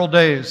several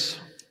days,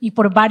 Y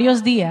por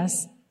varios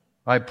días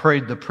I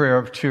prayed the prayer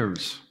of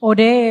tears.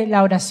 oré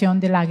la oración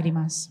de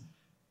lágrimas.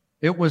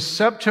 It was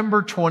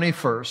September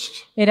 21st,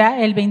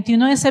 Era el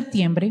 21 de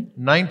septiembre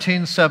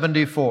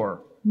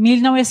 1974,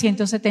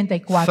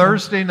 1974,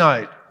 Thursday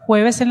night,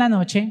 jueves en la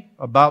noche,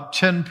 about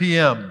 10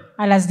 p.m.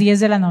 a las 10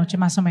 de la noche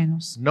más o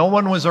menos. No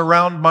one was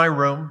around my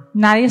room.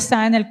 Nadie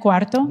estaba en el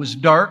cuarto, It was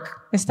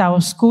dark. estaba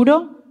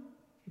oscuro.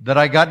 That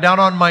I got down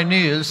on my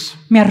knees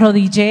Me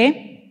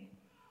arrodillé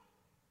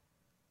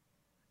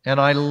and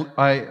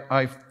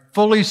I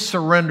fully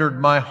surrendered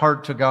my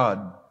heart to God.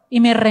 y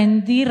me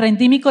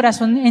rendí mi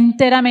corazón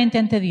enteramente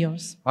ante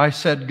Dios. I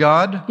said,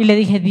 God, Y le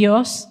dije,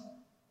 Dios,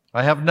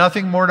 I have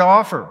nothing more to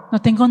offer. no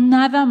tengo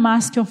nada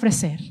más que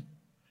ofrecer.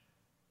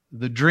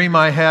 The dream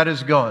I had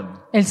is gone.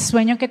 El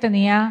sueño que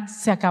tenía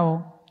se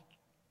acabó.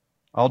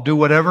 I'll do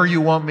whatever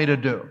you want me to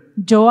do.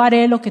 Yo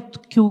haré lo que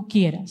tú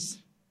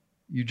quieras.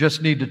 You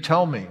just need to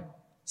tell me.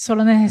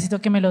 Solo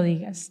necesito que me lo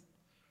digas.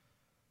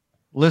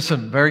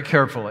 Listen very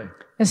carefully.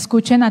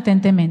 Escuchen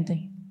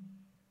atentamente.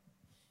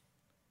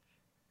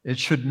 It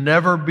should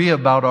never be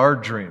about our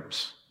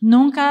dreams.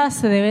 Nunca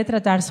se debe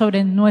tratar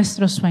sobre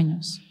nuestros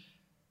sueños.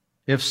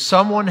 If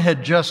someone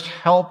had just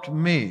helped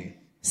me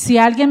Si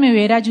alguien me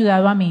hubiera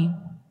ayudado a mí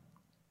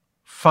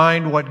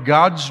find what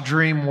God's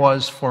dream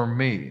was for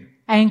me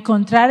a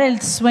encontrar el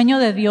sueño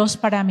de Dios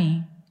para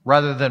mí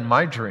rather than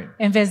my dream,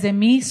 en vez de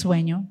mi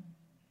sueño,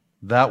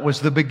 that was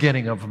the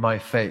beginning of my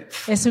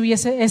faith.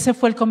 ese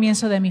fue el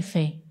comienzo de mi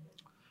fe.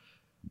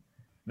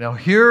 Now,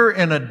 here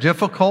in a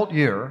difficult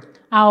year,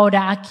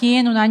 Ahora, aquí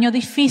en un año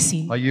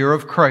difícil, a year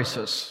of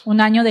crisis, un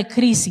año de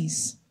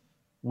crisis,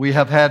 we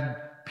have had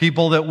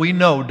people that we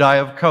know die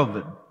of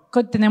COVID.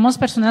 tenemos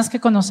personas que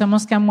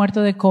conocemos que han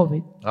muerto de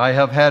COVID. I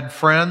have had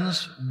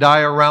friends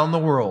die around the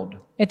world.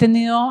 He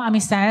tenido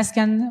amistades que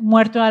han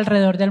muerto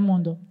alrededor del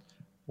mundo.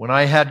 When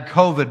I had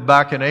COVID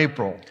back in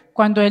April,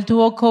 Cuando él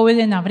tuvo COVID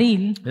en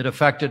abril, it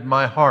affected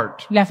my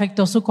heart. le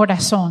afectó su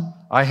corazón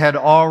I had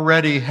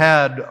already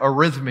had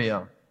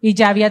arrhythmia. y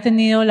ya había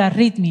tenido la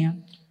arritmia.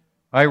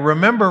 I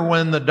remember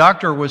when the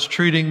doctor was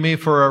treating me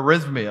for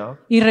arrhythmia,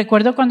 Y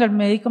recuerdo cuando el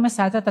médico me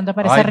estaba tratando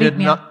para esa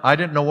arritmia, I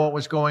didn't know what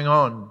was going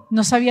on.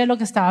 no sabía lo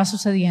que estaba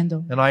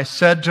sucediendo. And I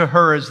said to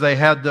her as they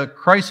had the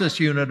crisis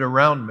unit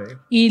around me,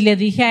 Y le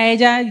dije a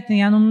ella, y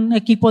tenían un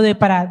equipo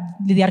para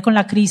lidiar con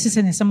la crisis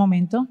en ese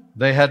momento,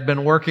 they had been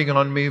working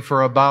on me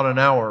for about an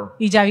hour.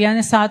 y ya habían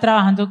estado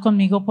trabajando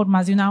conmigo por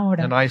más de una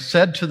hora. And I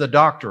said to the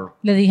doctor,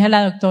 Le dije a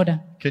la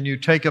doctora, can you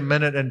take a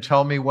minute and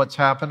tell me what's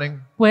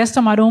happening? ¿puedes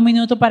tomar un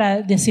minuto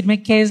para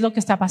decirme qué es lo que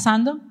está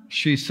pasando?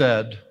 She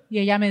said, Y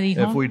ella me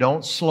dijo, if we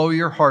don't slow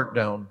your heart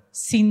down,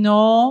 si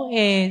no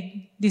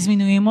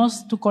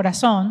disminuimos tu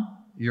corazón,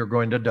 you're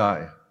going to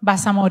die.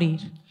 vas a morir.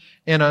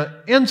 In an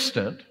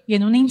instant, Y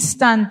en un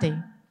instante,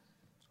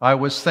 I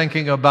was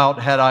thinking about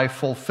had I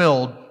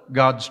fulfilled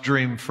God's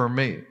dream for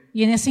me.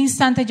 y en ese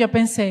instante yo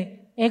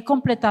pensé, ¿he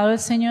completado el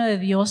sueño de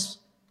Dios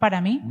para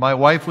mí? My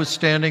wife was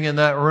standing in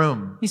that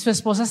room. Y su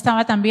esposa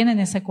estaba también en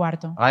ese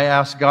cuarto. I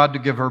asked God to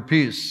give her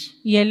peace.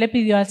 Y él le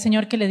pidió al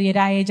Señor que le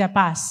diera a ella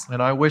paz.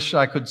 And I wish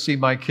I could see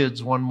my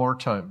kids one more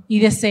time. Y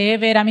deseé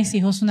ver a mis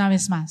hijos una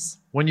vez más.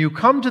 When you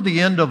come to the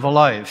end of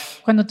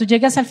life, Cuando tú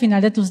llegas al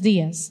final de tus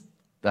días,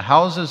 the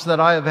houses that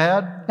I have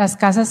had, las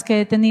casas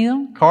que he tenido,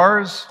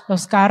 cars,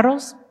 los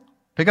carros,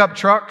 pickup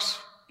trucks,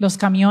 los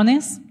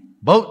camiones,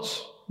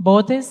 boats,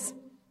 botes,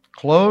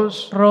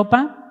 clothes.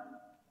 ropa.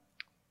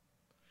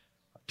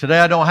 Today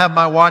I don't have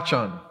my watch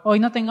on. Hoy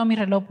no tengo mi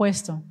reloj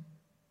puesto.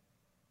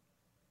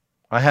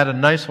 I had a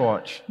nice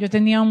watch. Yo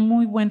tenía un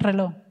muy buen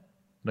reloj.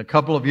 And a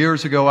couple of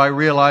years ago I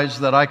realized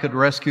that I could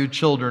rescue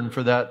children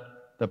for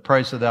the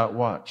price of that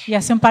watch. Y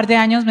hace un par de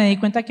años me di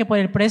cuenta que por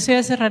el precio de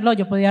ese reloj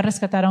yo podía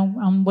rescatar a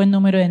un buen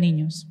número de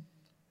niños.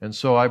 And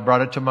so I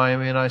brought it to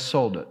Miami and I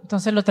sold it.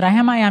 Entonces lo traje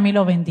a Miami y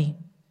lo vendí.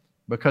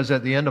 Because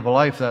at the end of a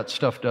life that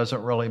stuff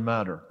doesn't really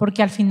matter.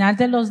 Porque al final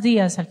de los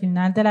días, al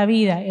final de la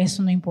vida,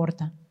 eso no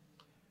importa.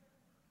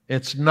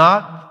 It's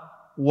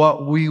not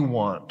what we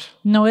want.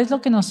 No es lo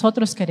que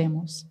nosotros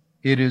queremos.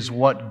 It is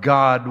what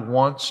God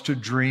wants to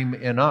dream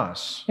in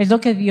us. Es lo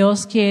que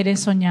Dios quiere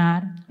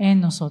soñar en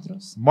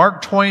nosotros.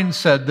 Mark Twain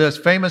said this,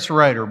 famous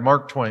writer,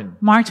 Mark Twain.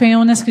 Mark Twain,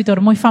 un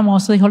escritor muy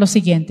famoso, dijo lo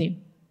siguiente.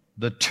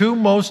 The two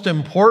most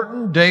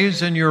important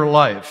days in your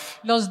life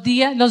Los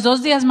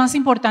 2 días más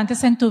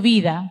importantes en tu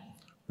vida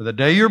are the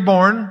day you're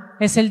born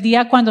es el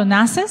día cuando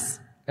naces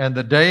and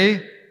the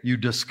day you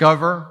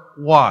discover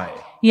why.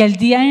 y el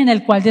día en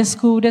el cual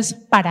descubres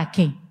para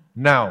qué.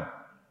 Now,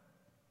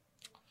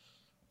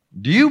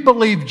 do you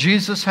believe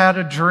Jesus had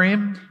a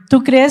dream?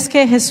 ¿Tú crees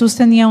que Jesús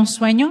tenía un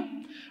sueño?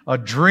 A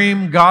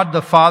dream God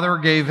the Father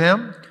gave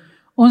him?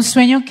 ¿Un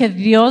sueño que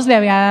Dios le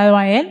había dado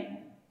a él?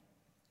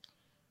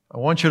 I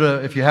want you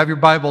to, if you have your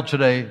Bible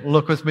today,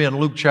 look with me in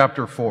Luke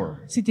chapter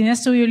 4. Si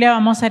tienes tu Biblia,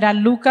 vamos a ir a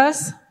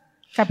Lucas,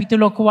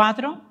 capítulo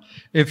 4.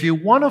 If you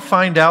want to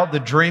find out the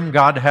dream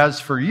God has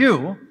for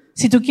you,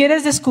 Si tú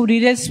quieres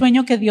descubrir el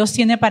sueño que Dios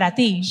tiene para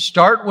ti,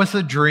 start with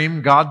the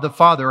dream God the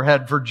Father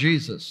had for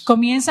Jesus.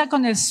 comienza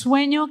con el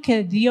sueño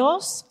que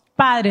Dios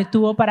Padre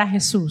tuvo para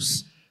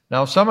Jesús.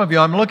 Now, some of you,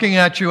 I'm looking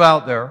at you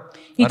out there.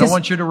 I Y te- don't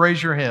want you to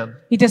raise your hand.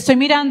 Y te estoy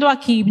mirando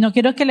aquí, no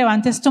quiero que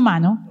levantes tu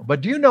mano,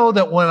 But do you know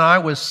that when I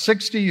was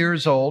 60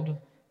 years old,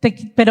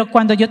 pero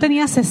cuando yo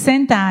tenía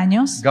 60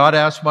 años, God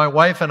asked my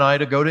wife and I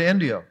to go to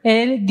India?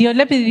 Dios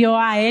le pidió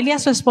a él y a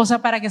su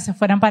esposa para que se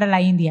fueran para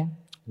la India.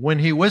 When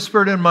he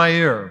whispered in my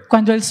ear,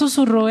 Cuando él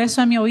susurró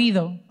eso a mi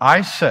oído,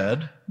 I said,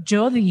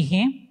 yo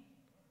dije,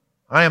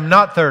 I am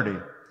not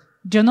 30.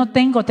 yo no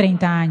tengo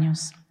 30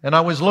 años. And I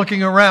was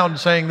looking around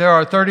saying, there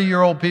are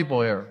 30-year-old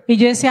people here. Y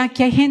yo decía,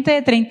 aquí hay gente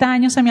de 30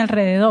 años a mi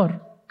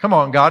alrededor. Come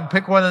on, God,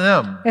 pick one of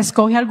them.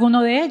 Escoge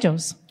alguno de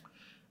ellos.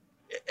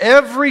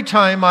 Every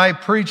time I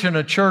preach in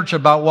a church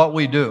about what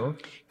we do,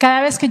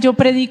 Cada vez que yo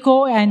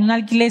predico en una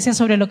iglesia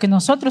sobre lo que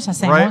nosotros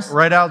hacemos,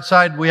 right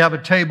outside we have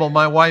a table.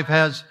 My wife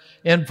has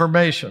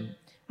information.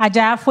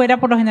 allá afuera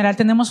por lo general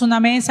tenemos una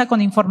mesa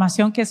con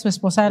información que su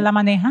esposa la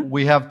maneja.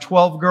 We have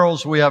 12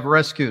 girls we have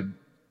rescued.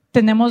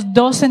 Tenemos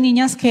 12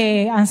 niñas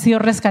que han sido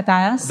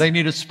rescatadas. They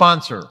need a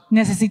sponsor.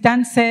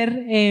 Necesitan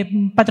ser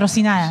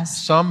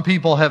patrocinadas. Some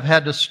people have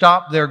had to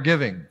stop their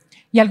giving.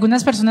 Y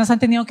algunas personas han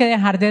tenido que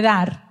dejar de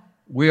dar,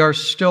 We are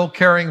still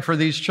caring for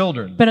these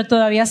children. pero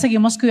todavía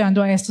seguimos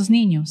cuidando a estos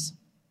niños.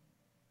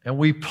 And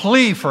we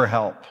plea for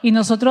help Y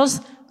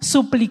nosotros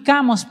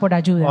suplicamos por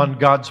ayuda on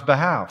God's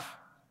behalf.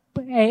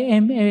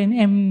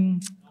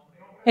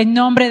 en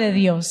nombre de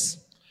Dios.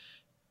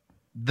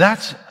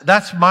 That's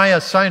my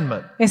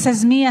assignment. Esa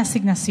es mi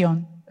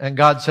asignación. And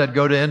God said,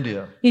 go to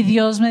India. Y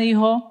Dios me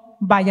dijo,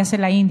 váyase a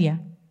la India.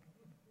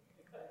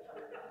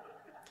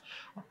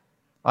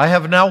 I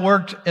have now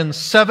worked in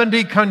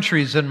 70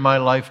 countries in my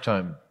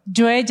lifetime.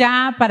 Yo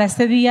ya para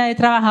este día he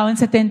trabajado en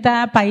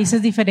 70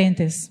 países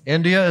diferentes.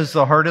 India is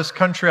the hardest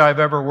country I've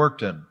ever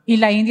worked in. Y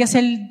la India es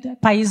el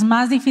país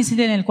más difícil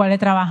en el cual he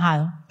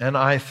trabajado. And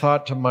I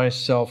thought to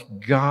myself,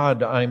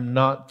 God, I'm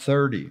not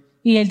 30.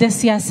 Y él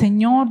decía,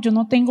 Señor, yo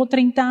no tengo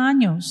 30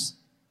 años.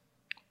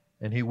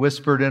 And he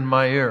whispered in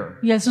my ear,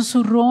 Y él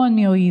susurró en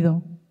mi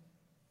oído.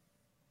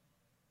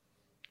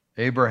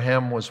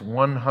 Abraham was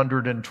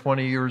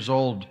 120 years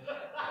old.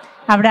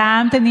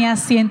 Abraham tenía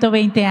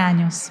 120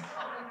 años.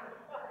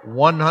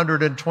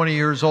 120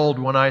 years old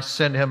when I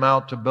sent him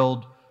out to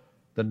build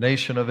the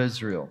nation of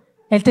Israel.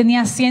 Él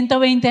tenía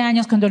 120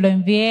 años cuando lo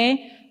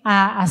envié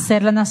a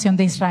hacer la nación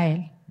de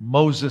Israel.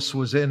 Moses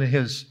was in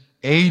his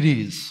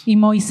 80s. Y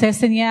Moisés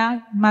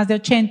tenía más de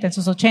 80, en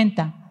sus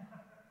 80.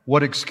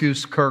 What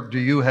excuse, Kirk, do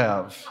you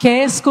have?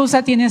 ¿Qué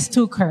excusa tienes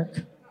tú,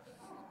 Kirk?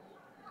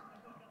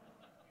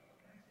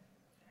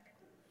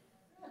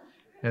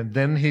 And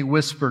then he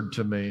whispered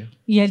to me,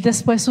 Y él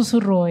después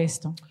susurró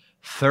esto.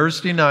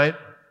 Thursday night,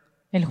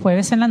 El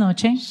jueves en la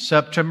noche,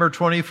 September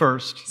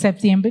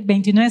 21st,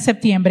 21 de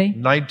septiembre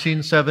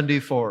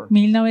 1974,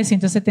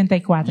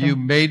 1974, you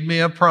made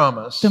me a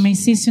promise tú me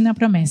hiciste una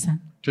promesa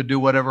to do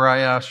whatever I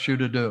asked you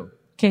to do.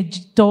 que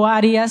tú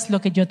harías lo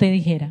que yo te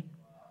dijera.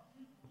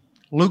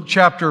 Luke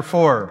chapter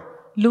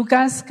 4,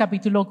 Lucas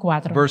capítulo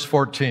 4, verse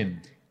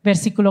 14.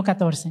 versículo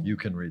 14. You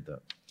can read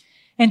that.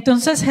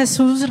 Entonces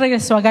Jesús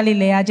regresó a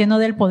Galilea lleno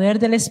del poder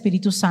del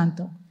Espíritu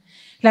Santo.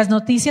 Las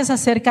noticias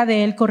acerca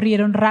de él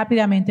corrieron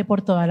rápidamente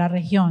por toda la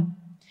región.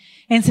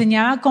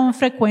 Enseñaba con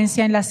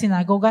frecuencia en las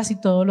sinagogas y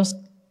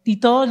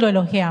todos lo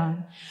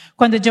elogiaban.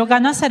 Cuando llegó a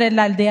Nazaret,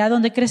 la aldea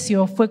donde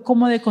creció, fue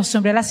como de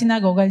costumbre a la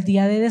sinagoga el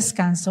día de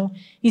descanso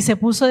y se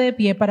puso de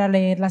pie para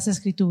leer las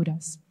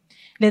Escrituras.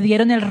 Le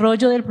dieron el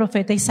rollo del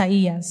profeta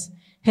Isaías.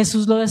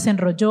 Jesús lo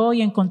desenrolló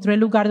y encontró el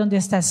lugar donde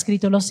está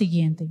escrito lo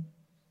siguiente: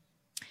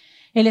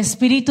 El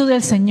Espíritu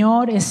del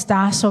Señor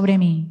está sobre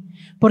mí,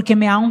 porque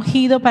me ha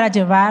ungido para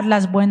llevar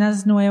las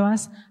buenas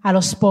nuevas a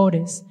los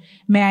pobres.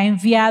 Me ha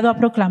enviado a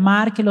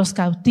proclamar que los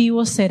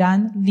cautivos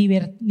serán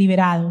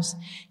liberados,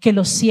 que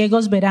los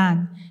ciegos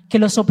verán, que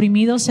los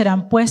oprimidos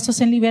serán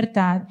puestos en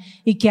libertad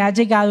y que ha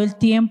llegado el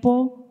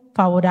tiempo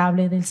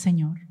favorable del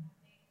Señor.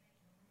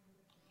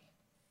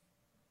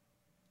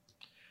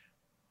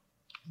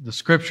 The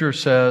scripture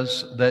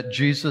says that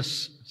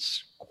Jesus,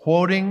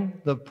 quoting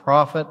the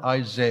prophet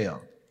Isaiah,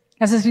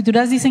 Las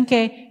Escrituras dicen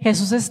que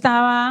Jesús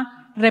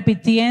estaba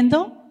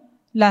repitiendo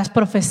las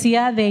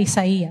profecías de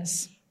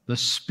Isaías. the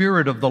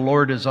Spirit of the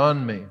Lord is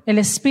on me. El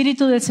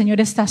Espíritu del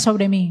Señor está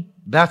sobre mí.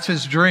 That's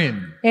his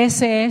dream.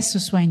 Ese es su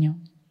sueño.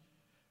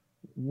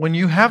 When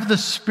you have the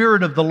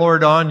Spirit of the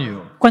Lord on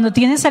you, Cuando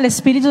tienes al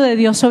Espíritu de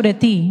Dios sobre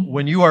ti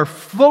when you are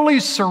fully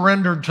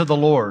surrendered to the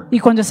Lord, y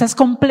cuando estás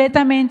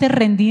completamente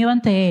rendido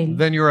ante Él,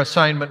 then your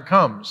assignment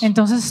comes.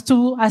 entonces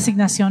tu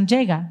asignación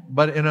llega.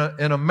 But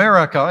in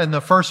America, in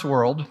the first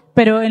world,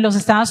 Pero en los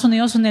Estados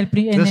Unidos, en el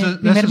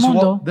primer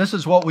mundo, this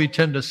is what we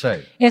tend to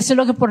say. eso es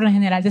lo que por lo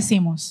general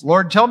decimos.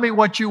 Lord, tell me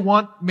what you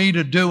want me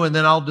to do, and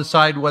then I'll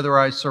decide whether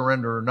I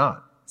surrender or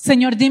not.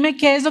 Señor, dime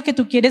qué es lo que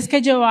tú quieres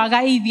que yo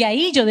haga y de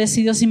ahí yo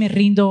decido si me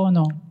rindo o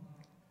no.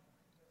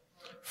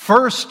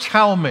 First,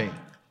 tell me.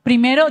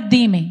 Primero,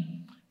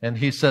 dime. And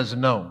he says,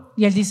 no.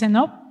 Y Él dice,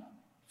 no,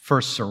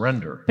 First,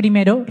 surrender.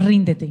 primero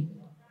ríndete.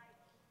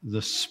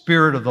 The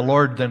Spirit of the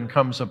Lord then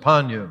comes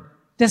upon you.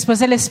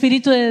 Después el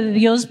Espíritu de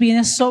Dios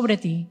viene sobre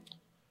ti.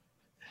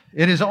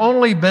 It has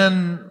only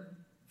been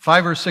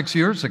 5 or 6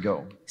 years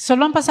ago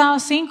Solo han pasado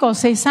 5 o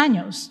 6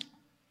 años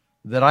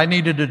that I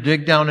needed to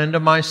dig down into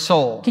my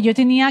soul que yo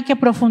tenía que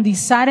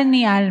profundizar en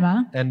mi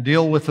alma and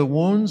deal with the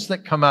wounds that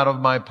come out of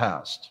my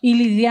past. y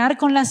lidiar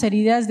con las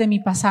heridas de mi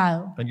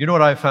pasado. And you know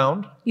what I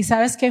found? ¿Y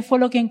sabes qué fue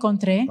lo que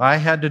encontré? I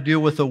had to deal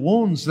with the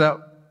wounds that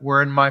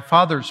were in my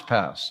father's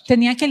past.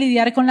 Tenía que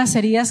lidiar con las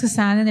heridas que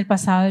estaban en el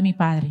pasado de mi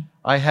padre.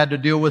 I had to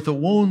deal with the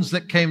wounds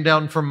that came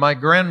down from my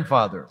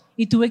grandfather.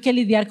 Y tuve que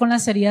lidiar con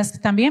las heridas que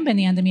también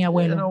venían de mi You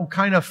abuelo. know,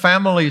 kind of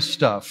family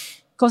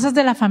stuff. Cosas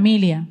de la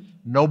familia.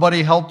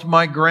 Nobody helped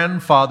my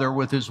grandfather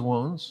with his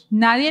wounds.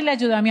 Nadie le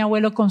ayudó a mi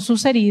abuelo con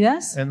sus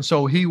heridas. And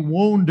so he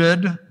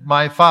wounded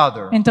my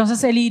father.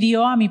 Entonces él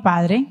hirió a mi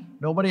padre.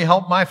 Nobody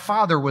helped my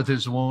father with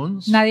his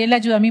wounds. Nadie le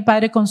ayudó a mi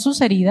padre con sus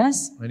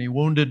heridas. And he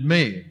wounded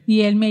me.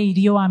 Y él me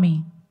hirió a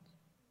mí.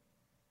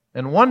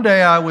 And one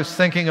day I was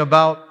thinking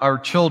about our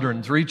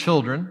children, 3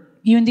 children,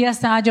 Y un día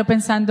estaba yo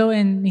pensando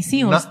en mis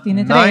hijos.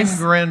 Tiene 9 3,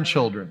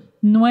 grandchildren.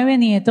 9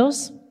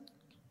 nietos.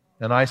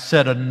 And I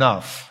said,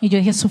 enough. Y yo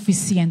dije,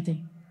 suficiente.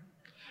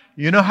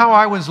 You know how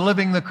I was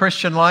living the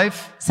Christian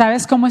life?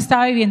 ¿Sabes cómo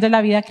estaba viviendo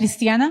la vida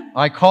cristiana?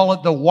 I call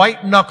it the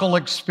white knuckle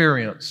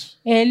experience.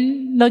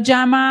 Él lo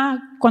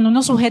llama cuando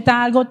uno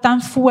sujeta algo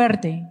tan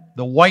fuerte.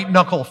 The white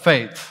knuckle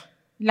faith.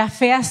 La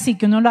fe así,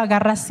 que uno lo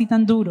agarra así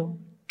tan duro.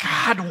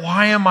 God,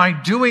 why am I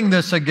doing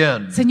this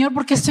again? Señor,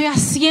 ¿por qué estoy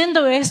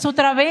haciendo esto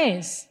otra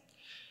vez?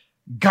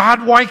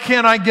 God, why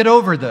can't I get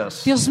over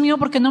this? Dios mío,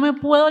 ¿por qué no me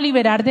puedo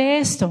liberar de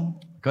esto?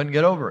 Couldn't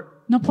get over it.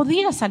 No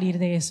podía salir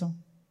de eso.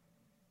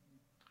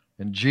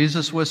 And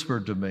Jesus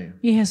whispered to me,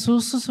 Y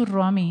Jesús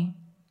susurró a mí,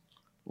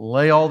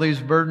 lay all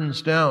these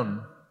burdens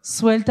down.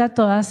 suelta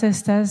todas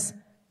estas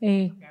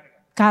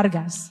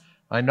cargas.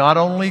 I not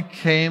only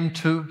came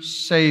to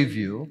save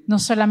you, No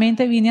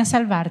solamente vine a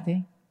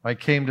salvarte, I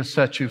came to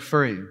set you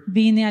free.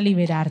 vine a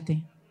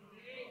liberarte.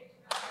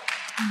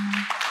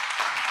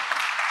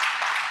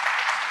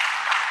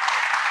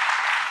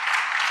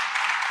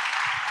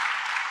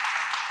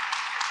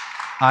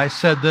 I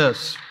said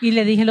this. Y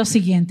le dije lo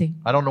siguiente,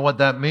 I don't know what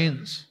that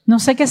means. no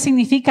sé qué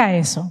significa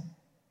eso.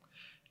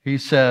 He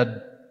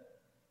said,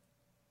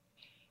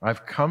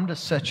 I've come to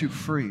set you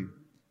free.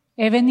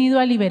 He venido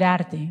a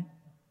liberarte,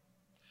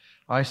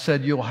 I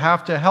said, you'll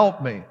have to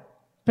help me.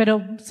 pero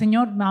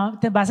Señor, no,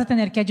 te vas a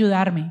tener que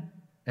ayudarme.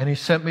 And he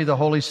sent me the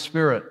Holy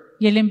Spirit.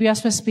 Y Él envió a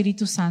su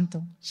Espíritu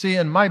Santo. See,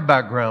 in my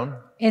background,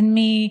 En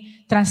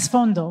mi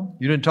trasfondo,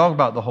 you didn't talk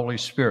about the Holy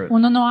Spirit.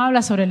 uno no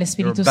habla sobre el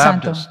Espíritu You're a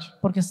Santo, Baptist.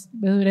 porque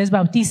eres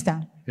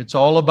bautista. It's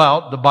all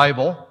about the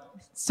Bible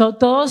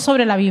Todo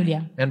sobre la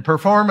Biblia and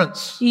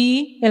performance,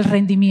 y el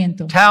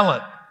rendimiento,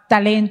 talent,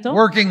 talento,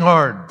 working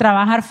hard,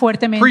 trabajar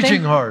fuertemente,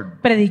 preaching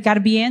hard.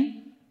 predicar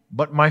bien.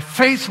 But my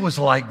faith was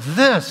like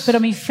this.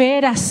 Pero mi fe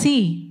era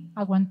así,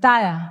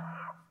 aguantada.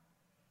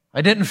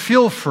 I didn't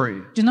feel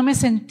free. Yo no me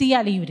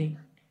sentía libre.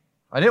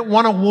 I didn't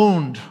want a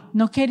wound.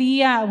 No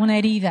quería una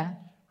herida.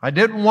 I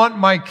didn't want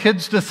my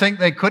kids to think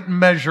they couldn't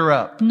measure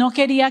up. No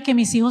quería que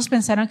mis hijos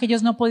pensaran que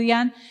ellos no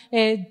podían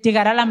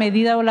llegar a la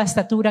medida o la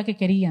estatura que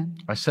querían.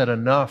 I said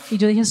enough. Y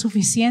yo dije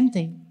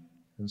suficiente.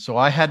 And so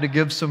I had to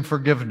give some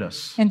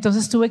forgiveness.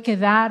 Entonces tuve que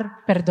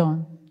dar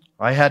perdón.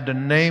 I had to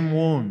name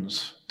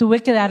wounds.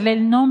 Tuve que darle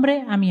el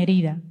nombre a mi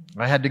herida.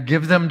 I had to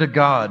give them to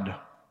God.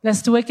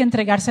 Las tuve que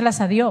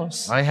entregárselas a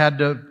Dios. I had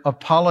to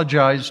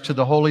apologize to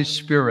the Holy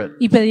Spirit.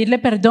 Y pedirle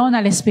perdón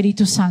al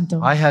Espíritu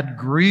Santo. I had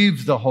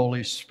grieved the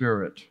Holy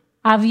Spirit.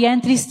 Había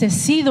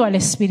entristecido al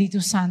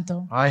Espíritu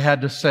Santo. I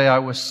had to say I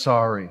was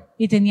sorry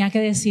Y tenía que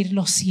decir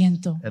lo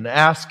siento. and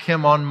ask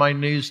Him on my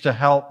knees to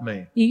help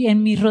me Y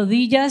en mis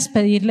rodillas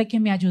pedirle que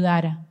me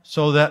ayudara.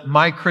 so that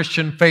my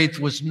Christian faith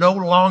was no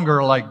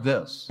longer like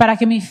this. Para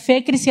que mi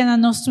fe cristiana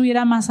no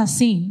estuviera más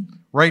así.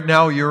 Right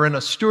now you're in a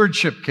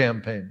stewardship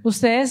campaign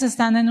Ustedes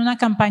están en una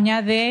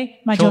campaña de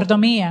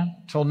mayordomía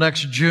till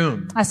next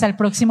June. hasta el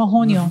próximo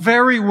junio.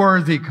 Very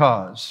worthy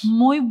cause.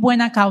 Muy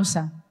buena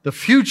causa. The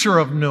future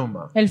of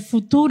Numa. El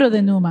futuro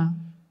de Numa.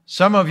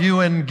 Some of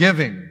you in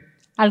giving,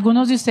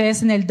 Algunos de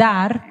ustedes en el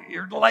dar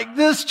you're like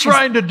this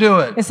trying to do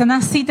it. están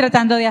así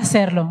tratando de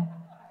hacerlo.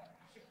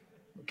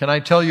 Can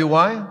I tell you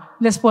why?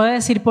 ¿Les puedo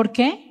decir por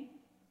qué?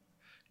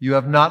 You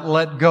have not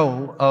let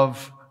go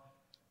of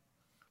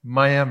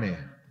Miami.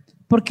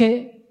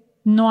 Porque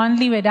no han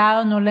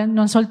liberado,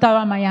 no han soltado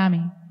a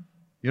Miami.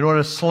 You know what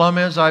a slum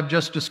is I've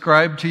just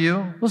described to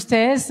you?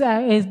 ¿Ustedes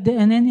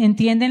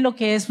entienden lo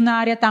que es una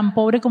área tan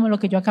pobre como lo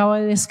que yo acabo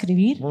de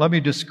describir? Well, let me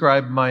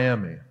describe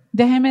Miami.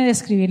 Déjenme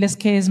describirles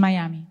qué es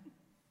Miami.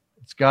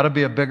 It's got to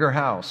be a bigger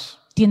house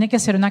Tiene que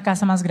ser una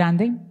casa más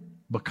grande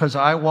because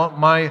I want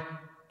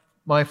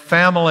my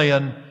family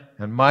and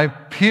my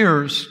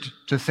peers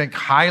to think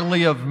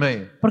highly of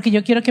me. porque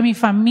yo quiero que mi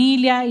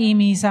familia y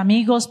mis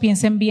amigos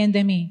piensen bien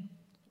de mí.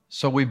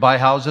 So we buy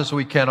houses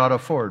we cannot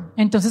afford.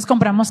 Entonces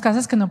compramos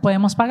casas que no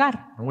podemos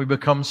pagar And we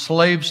become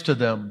slaves to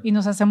them. y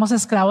nos hacemos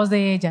esclavos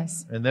de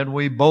ellas. And then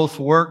we both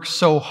work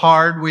so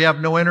hard we have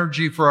no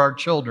energy for our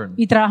children.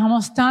 Y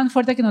trabajamos tan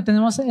fuerte que no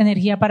tenemos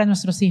energía para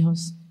nuestros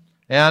hijos.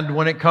 And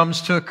when it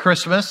comes to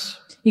Christmas,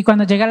 Y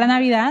cuando llega la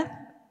Navidad,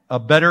 a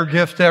better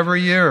gift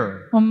every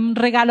year. un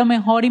regalo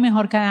mejor y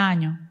mejor cada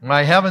año.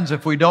 My heavens,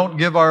 if we don't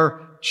give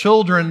our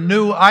children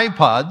new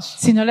iPods,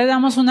 Si no le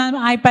damos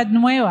una iPad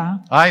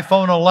nueva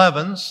iPhone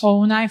 11s, o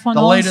un iPhone the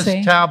 11,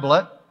 latest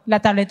tablet, la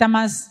tableta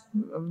más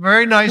a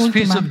very nice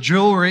piece Última. of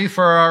jewelry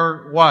for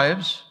our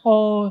wives,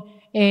 o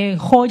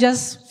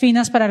joyas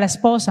finas para la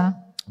esposa,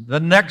 the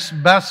next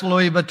best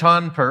Louis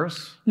Vuitton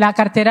purse, la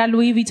cartera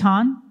Louis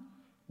Vuitton,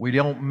 we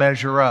don't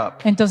measure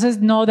up. entonces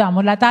no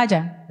damos la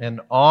talla. And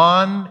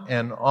on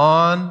and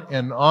on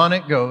and on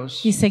it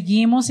goes Y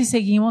seguimos y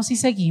seguimos y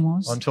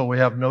seguimos until we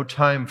have no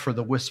time for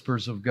the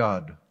whispers of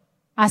God.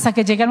 hasta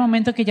que llega el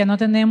momento que ya no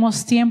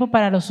tenemos tiempo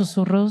para los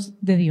susurros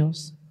de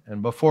Dios.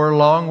 And before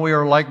long, we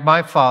are like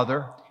my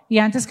father. Y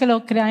antes que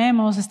lo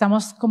creemos,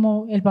 estamos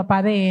como el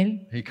papá de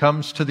él. He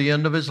comes to the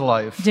end of his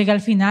life. Llega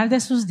al final de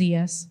sus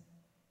días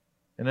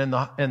And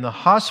in the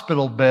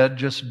hospital bed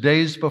just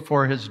days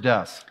before his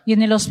death, y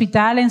en el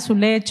hospital, en su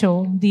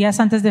lecho, días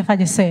antes de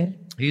fallecer,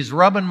 he's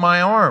rubbing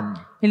my arm.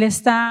 él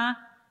está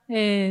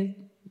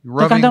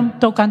Rubbing.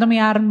 tocando mi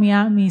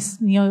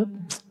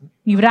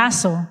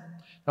brazo.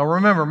 Now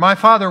remember, my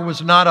father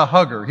was not a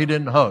hugger. He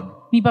didn't hug.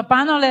 Mi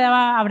papá no le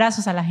daba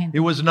abrazos a la gente.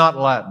 He was not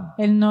Latin.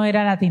 Él no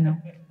era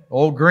latino,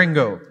 Old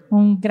gringo.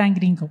 un gran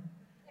gringo.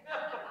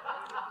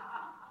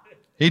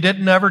 He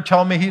didn't ever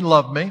tell me he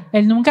loved me.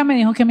 Él nunca me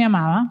dijo que me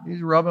amaba.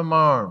 He's rubbing my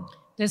arm.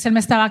 Entonces él me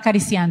estaba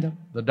acariciando.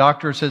 The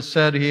doctors had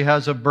said he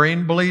has a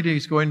brain bleed.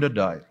 He's going to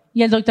die.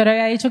 Y el doctor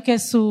había dicho que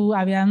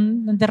había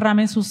un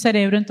derrame en su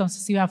cerebro,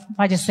 entonces iba a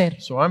fallecer.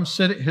 So I'm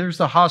sitting, here's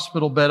the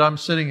hospital bed. I'm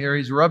sitting here.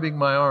 He's rubbing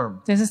my arm.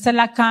 Entonces está en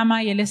la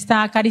cama y él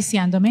está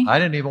acariciándome. I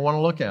didn't even want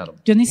to look at him.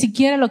 Yo ni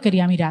siquiera lo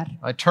quería mirar.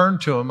 I turned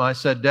to him. I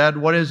said, Dad,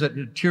 what is it?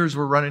 Tears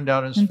were running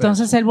down his face.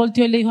 Entonces él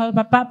volteó y le dijo,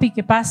 papi,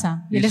 ¿qué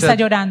pasa? Y él He está said-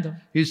 llorando.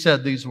 He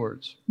said these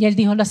words. Y él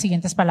dijo las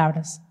siguientes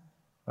palabras.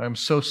 I'm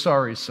so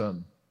sorry,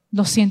 son.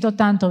 Lo siento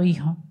tanto,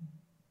 hijo.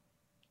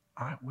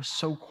 I was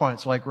so quiet.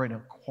 It's like right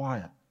now,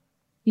 quiet.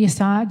 Y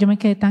yo me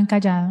quedé tan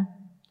callada.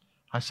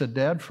 I said,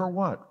 Dad, for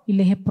what? Y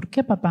le dije, ¿por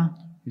qué, papá?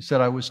 He said,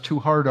 I was too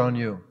hard on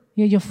you.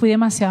 Y yo fui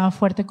demasiado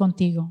fuerte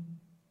contigo.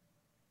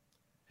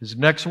 His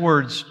next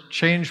words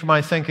changed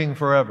my thinking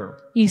forever.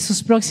 Y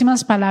sus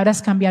próximas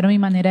palabras cambiaron mi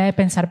manera de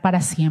pensar para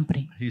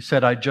siempre. He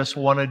said, I just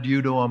wanted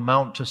you to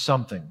amount to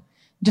something.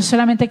 Yo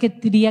solamente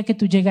quería que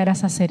tú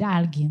llegaras a ser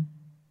alguien.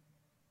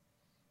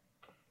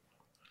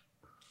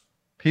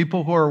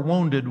 People who are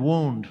wounded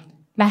wound.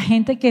 La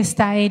gente que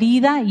está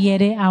herida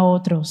hiere a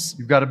otros.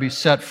 You've got to be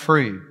set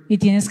free. Y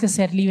tienes que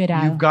ser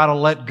liberado. You've got to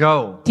let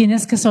go.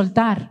 Tienes que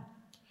soltar.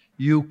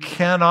 You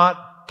cannot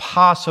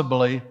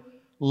possibly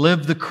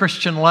live the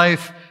Christian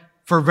life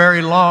for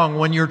very long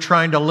when you're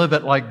trying to live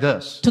it like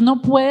this. Tú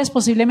no puedes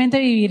posiblemente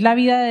vivir la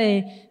vida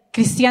de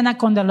cristiana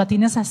cuando la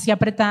tienes así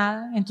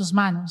apretada en tus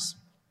manos.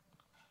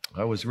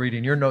 I was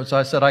reading your notes.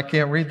 I said, I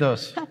can't read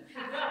this.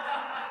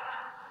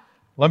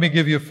 Let me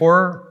give you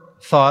 4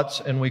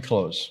 thoughts and we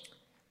close.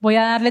 Voy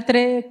a darle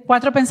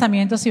 4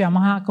 pensamientos y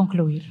vamos a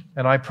concluir.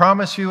 And I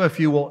promise you, if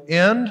you will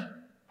end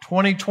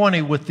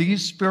 2020 with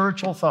these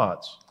spiritual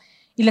thoughts,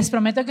 Y les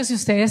prometo que si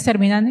ustedes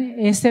terminan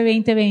este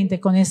 2020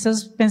 con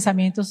estos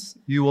pensamientos,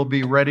 you will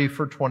be ready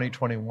for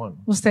 2021.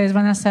 ustedes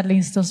van a estar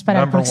listos para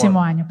el Number próximo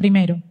 1. año.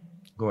 Primero,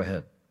 Go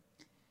ahead.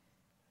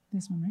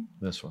 this one, right?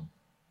 This one.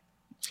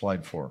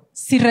 Slide 4.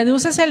 Si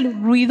reduces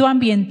el ruido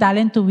ambiental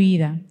en tu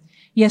vida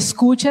y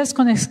escuchas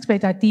con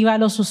expectativa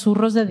los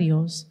susurros de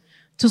Dios,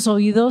 tus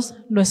oídos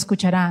lo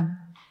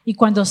escucharán. Y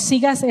cuando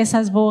sigas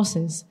esas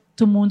voces,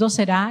 tu mundo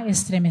será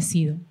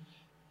estremecido.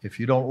 If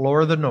you don't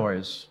lower the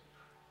noise,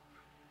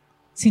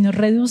 Si no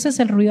reduces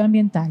el ruido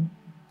ambiental,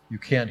 you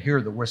can't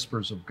hear the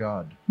whispers of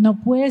God. no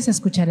puedes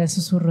escuchar el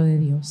susurro de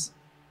Dios.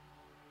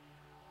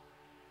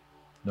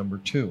 Number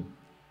 2.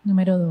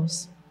 Número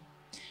 2.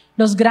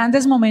 Los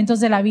grandes momentos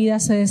de la vida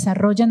se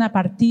desarrollan a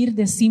partir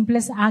de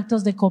simples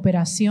actos de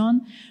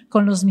cooperación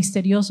con los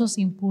misteriosos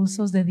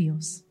impulsos de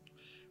Dios.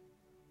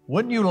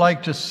 Wouldn't you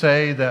like to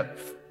say that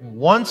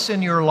once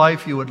in your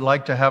life you would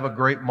like to have a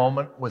great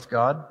moment with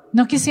God?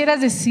 ¿No quisieras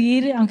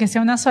decir, aunque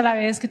sea una sola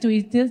vez, que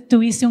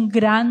tuviste un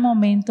gran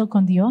momento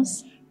con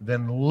Dios?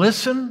 Then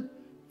listen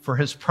for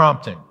His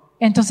prompting.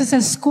 Entonces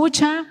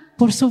escucha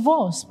por su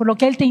voz, por lo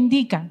que Él te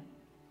indica.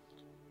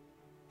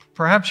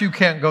 Perhaps you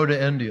can't go to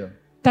India,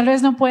 Tal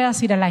vez no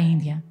puedas ir a la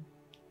India,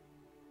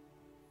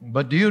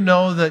 but do you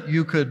know that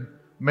you could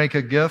make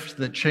a gift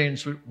that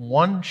changed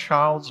one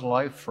child's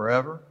life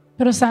forever?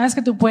 pero sabes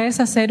que tú puedes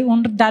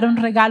dar un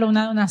regalo,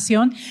 una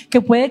donación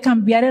que puede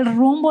cambiar el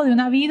rumbo de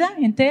una vida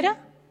entera.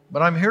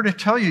 But I'm here to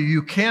tell you,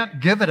 you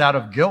can't give it out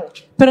of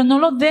guilt. Pero no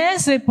lo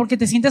des porque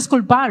te sientes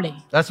culpable.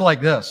 That's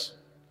like this.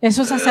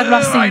 Eso es hacerlo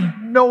así. I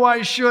know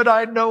I should,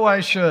 I know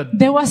I should.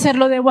 Debo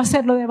hacerlo, debo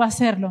hacerlo, debo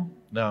hacerlo.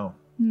 No,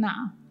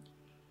 No,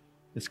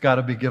 it's got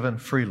to be given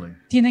freely.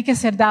 tiene que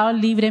ser dado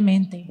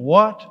libremente.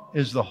 What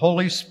is the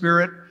Holy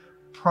Spirit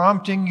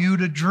prompting you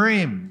to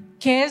dream?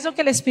 ¿Qué es lo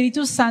que el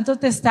Espíritu Santo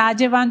te está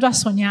llevando a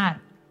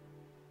soñar?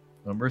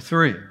 Number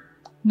 3.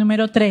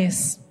 Número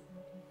 3.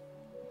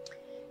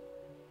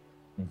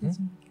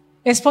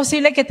 Es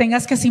posible que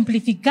tengas que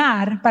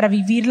simplificar para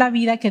vivir la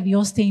vida que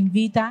Dios te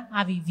invita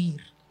a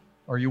vivir.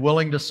 Are you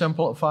willing to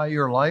simplify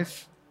your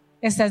life?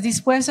 ¿Estás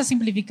dispuesto a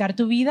simplificar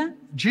tu vida?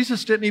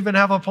 Jesus didn't even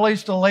have a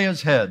place to lay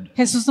his head.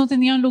 Jesús no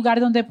tenía un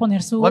lugar donde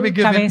poner su Let me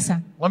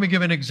cabeza. give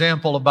you an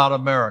example about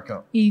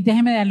America. Y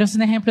déjeme darles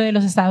un ejemplo de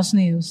los Estados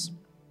Unidos.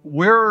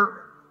 We're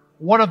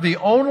one of the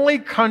only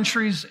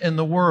countries in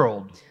the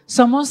world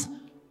Somos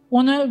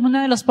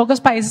uno de los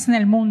pocos países en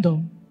el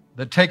mundo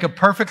that take a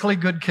perfectly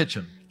good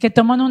kitchen que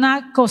toman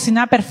una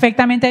cocina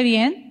perfectamente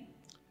bien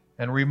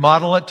and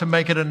remodel it to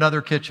make it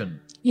another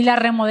kitchen. y la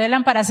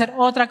remodelan para hacer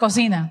otra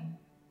cocina.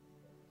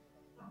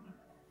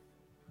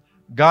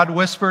 God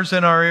whispers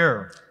in our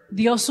ear,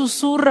 Dios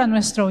susurra a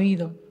nuestro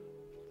oído.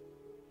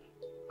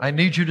 I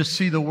need you to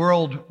see the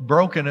world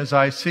broken as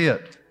I see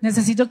it,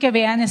 Necesito que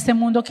vean este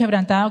mundo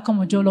quebrantado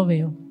como yo lo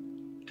veo,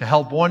 to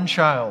help one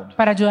child,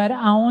 para ayudar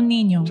a un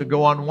niño, to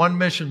go on one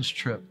missions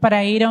trip,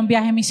 para ir a un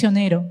viaje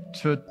misionero,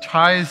 to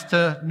tithe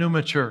to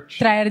Numa Church.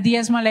 traer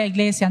diezmo a la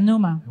iglesia,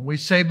 Numa. And we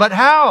say, but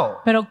how?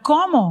 Pero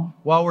 ¿cómo?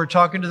 While we're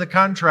talking to the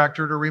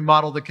contractor to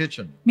remodel the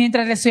kitchen.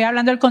 Mientras le estoy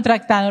hablando al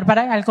contratador,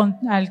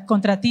 al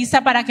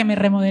contratista para que me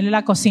remodele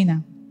la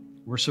cocina.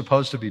 We're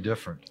supposed to be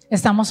different.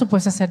 Estamos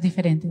supuestos a ser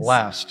diferentes.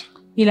 Last,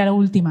 Y la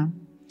última.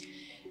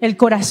 El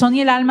corazón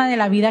y el alma de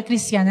la vida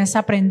cristiana es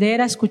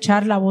aprender a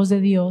escuchar la voz de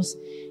Dios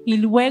y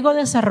luego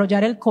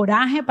desarrollar el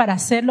coraje para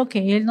hacer lo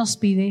que Él nos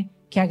pide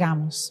que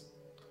hagamos.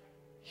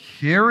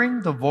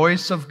 hearing the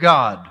voice of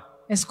God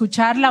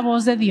Escuchar la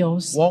voz de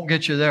Dios won't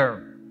get you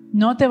there.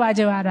 no te va a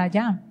llevar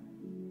allá.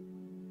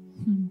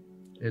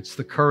 It's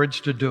the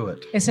courage to do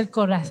it. Es el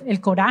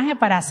coraje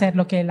para hacer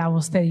lo que la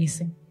voz te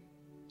dice.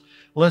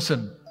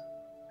 Listen,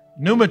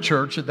 Numa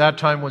Church at that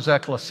time was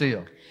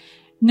ecclesia.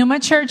 Numa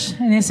Church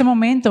en ese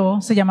momento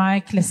se llamaba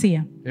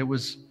Eclesia It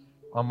was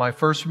on my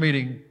first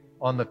meeting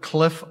on the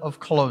cliff of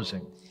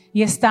closing.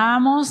 y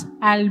estábamos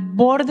al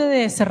borde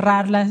de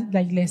cerrar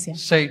la iglesia.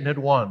 Satan had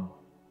won.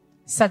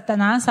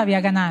 Satanás había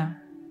ganado,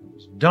 It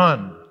was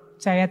done.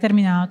 se había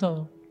terminado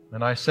todo.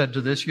 And I said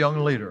to this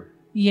young leader,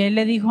 Y él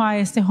le dijo a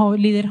este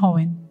líder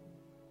joven,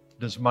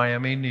 does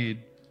Miami need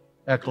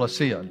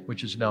ecclesia,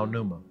 which is now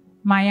Numa?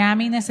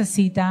 Miami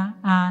necesita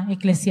a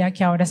Eclesia,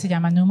 que ahora se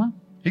llama Numa.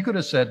 He could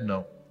have said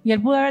no. Y él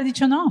pudo haber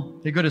dicho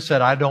no, He could have said,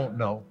 I don't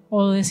know.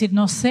 o decir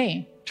no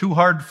sé, Too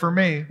hard for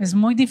me. es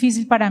muy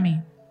difícil para mí.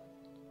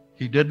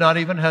 He did not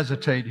even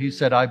hesitate. He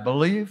said, I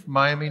believe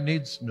Miami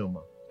needs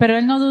Numa. Pero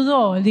él no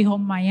dudó, él dijo,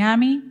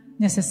 Miami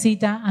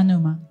necesita a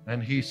Numa.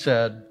 And he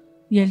said,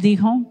 Y él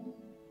dijo,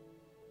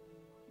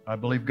 I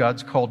believe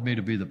God's called me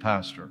to be the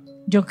pastor.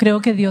 yo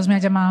creo que Dios me ha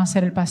llamado a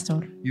ser el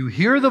pastor. You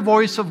hear the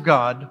voice of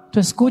God, Tú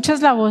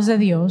escuchas la voz de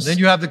Dios, then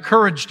you have the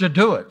courage to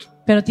do it.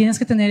 pero tienes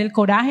que tener el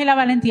coraje y la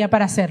valentía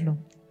para hacerlo.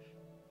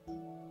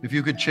 If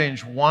you could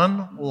change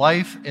one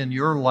life in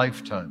your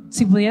lifetime,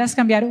 Si pudieras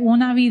cambiar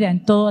una vida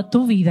en toda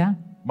tu vida,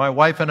 My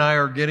wife and I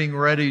are getting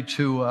ready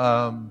to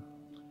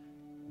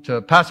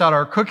pass out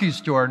our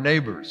cookies to our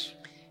neighbors.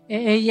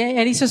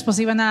 Él y su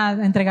esposa iban a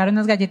entregar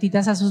unas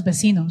galletitas a sus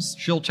vecinos.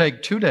 She'll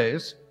take 2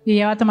 days, Y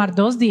ella va a tomar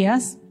 2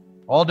 días,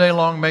 all day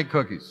long, make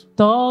cookies.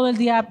 todo el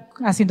día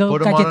haciendo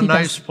Put them on a nice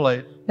galletitas.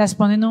 plate. Las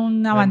ponen en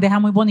una bandeja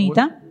muy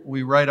bonita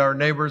We write our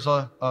neighbors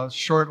a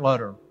short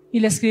letter. y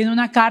le escriben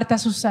una carta a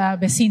sus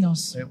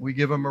vecinos. We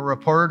give them a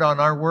report on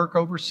our work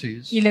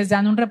overseas. Y les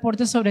dan un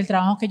reporte sobre el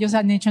trabajo que ellos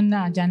han hecho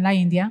allá en la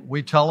India.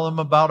 We tell them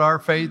about our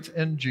faith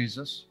in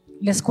Jesus,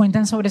 Les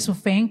cuentan sobre su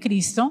fe en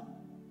Cristo,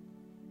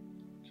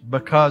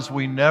 because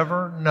we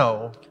never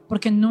know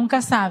porque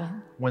nunca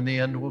saben when the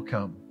end will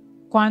come.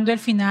 cuándo el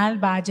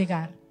final va a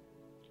llegar.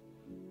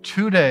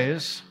 2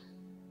 days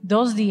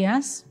 2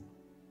 días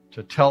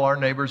to tell our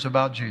neighbors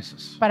about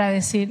Jesus. para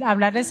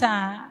hablarles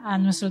a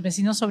nuestros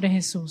vecinos sobre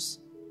Jesús.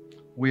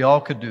 We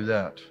all could do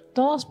that.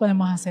 Todos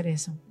podemos hacer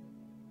eso.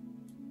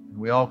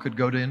 We all could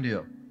go to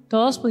India.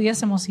 Todos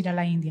pudiésemos ir a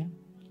la India.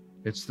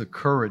 It's the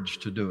courage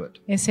to do it.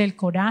 Es el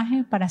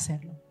coraje para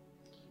hacerlo.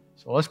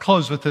 So let's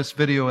close with this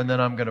video and then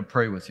I'm going to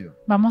pray with you.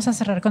 Vamos a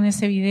cerrar con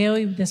este video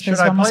y Should después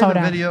I vamos play a the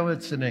orar. video?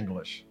 It's in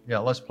English. Yeah,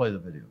 let's play the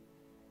video.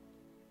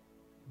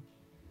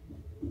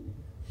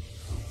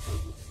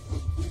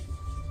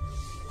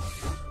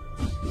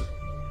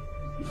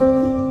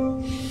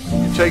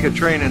 You take a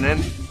train in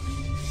India.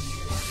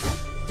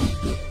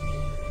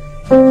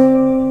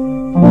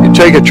 You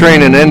take a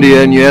train in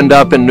India and you end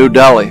up in New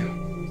Delhi.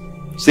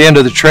 It's the end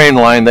of the train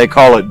line. They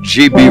call it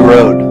GB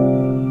Road.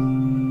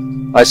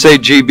 I say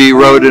GB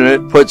Road and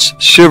it puts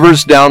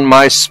shivers down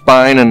my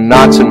spine and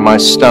knots in my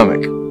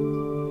stomach.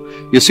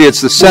 You see,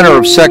 it's the center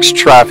of sex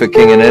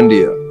trafficking in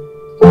India.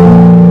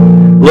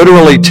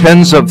 Literally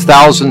tens of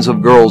thousands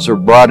of girls are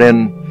brought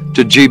in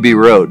to GB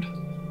Road.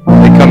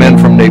 They come in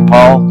from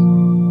Nepal.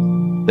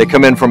 They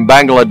come in from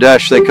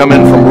Bangladesh. They come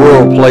in from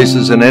rural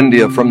places in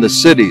India, from the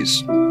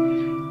cities.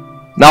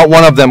 Not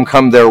one of them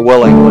come there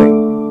willingly.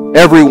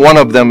 Every one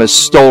of them is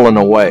stolen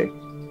away.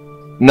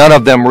 None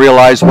of them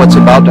realize what's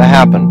about to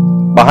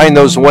happen. Behind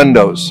those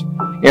windows,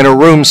 in a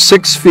room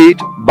 6 feet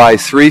by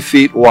 3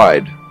 feet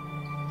wide,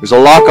 there's a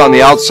lock on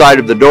the outside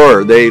of the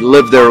door. They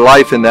live their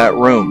life in that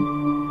room.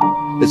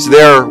 It's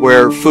there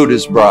where food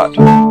is brought.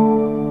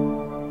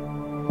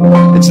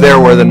 It's there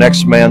where the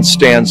next man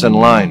stands in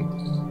line.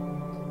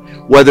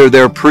 Whether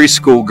they're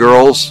preschool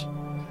girls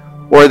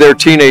or they're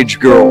teenage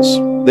girls,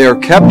 they are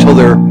kept till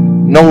they're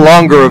no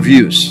longer of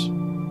use.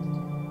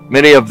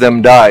 Many of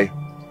them die.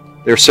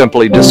 They're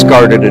simply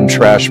discarded in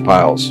trash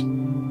piles.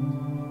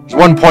 There's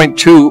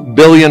 1.2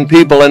 billion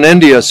people in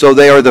India, so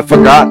they are the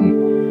forgotten.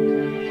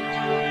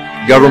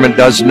 Government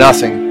does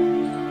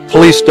nothing.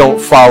 Police don't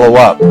follow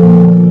up.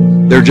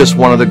 They're just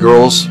one of the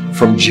girls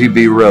from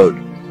GB Road.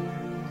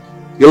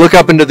 You look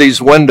up into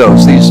these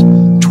windows, these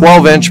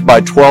 12-inch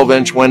by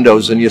 12-inch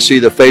windows, and you see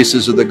the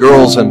faces of the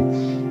girls,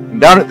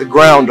 and down at the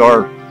ground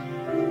are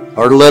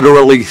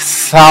literally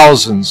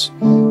thousands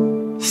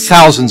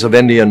of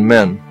Indian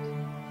men.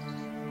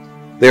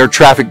 They are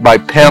trafficked by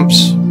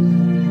pimps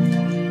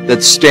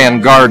that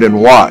stand guard and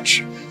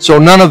watch. So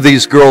none of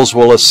these girls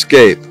will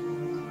escape.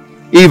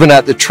 Even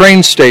at the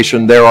train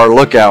station, there are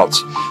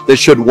lookouts that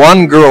should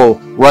one girl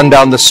run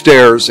down the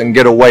stairs and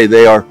get away,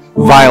 they are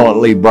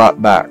violently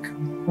brought back.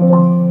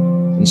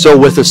 And so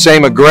with the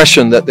same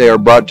aggression that they are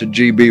brought to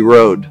GB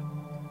Road,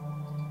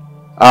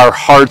 our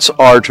hearts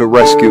are to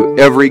rescue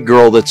every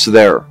girl that's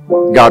there,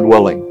 God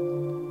willing.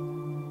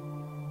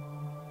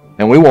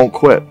 And we won't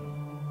quit.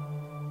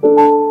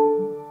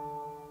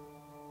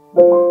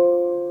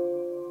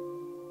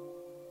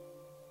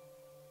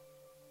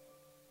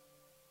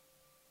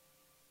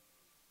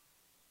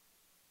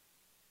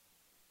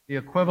 The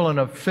equivalent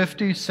of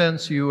 50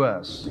 cents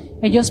US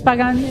Ellos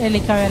pagan el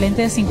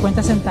equivalente de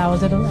 50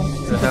 centavos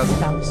to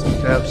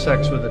have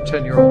sex with a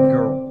 10-year-old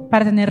girl.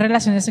 para tener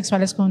relaciones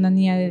sexuales con una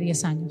niña de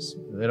 10 años.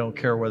 They don't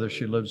care whether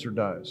she lives or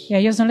dies. Y a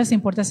ellos no les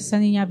importa si esa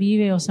niña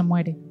vive o se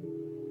muere.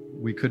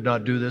 We could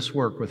not do this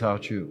work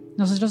without you.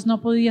 Nosotros no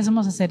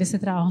pudiésemos hacer ese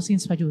trabajo sin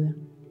su ayuda.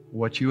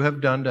 What you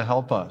have done to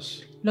help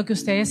us Lo que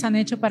ustedes han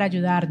hecho para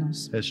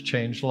ayudarnos has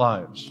changed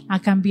lives, ha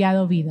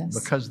cambiado vidas,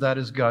 because that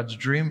is God's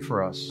dream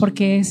for us.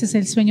 porque ese es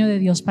el sueño de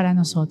Dios para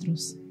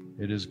nosotros.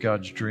 It is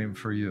God's dream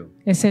for you.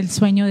 Es el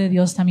sueño de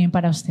Dios también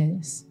para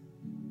ustedes.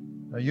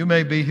 Now, you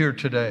may be here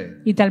today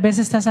Y tal vez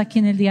estás aquí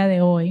en el día de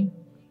hoy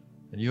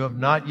and you have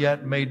not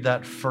yet made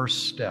that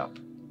first step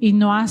y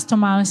no has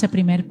tomado ese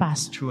primer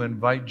paso to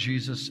invite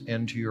Jesus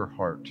into your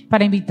heart.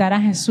 para invitar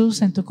a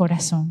Jesús en tu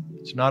corazón.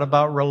 It's not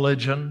about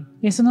religion.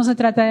 Y eso no se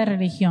trata de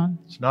religión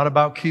It's not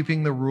about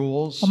keeping the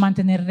rules. o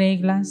mantener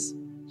reglas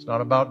It's not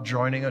about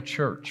joining a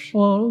church.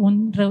 o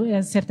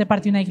hacerte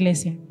parte de una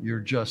iglesia.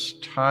 You're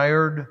just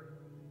tired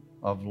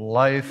of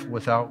life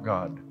without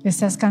God.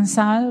 Estás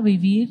cansado de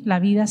vivir la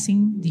vida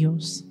sin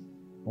Dios.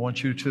 I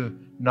want you to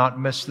not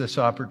miss this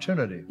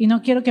opportunity. Y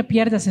no quiero que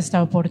pierdas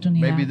esta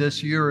oportunidad. Maybe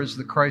this year is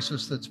the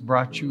crisis that's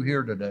brought you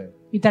here today.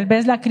 Y tal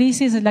vez la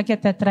crisis es la que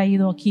te ha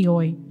traído aquí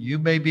hoy. You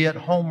may be at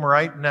home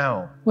right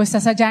now, O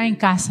estás allá en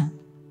casa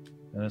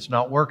and it's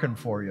not working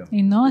for you.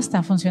 y no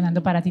está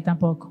funcionando para ti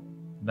tampoco.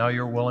 Now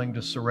you're willing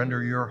to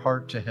surrender your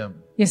heart to Him.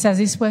 Y estás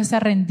dispuesta a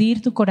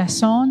rendir tu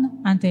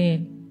corazón ante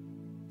Él.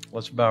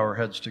 Let's bow our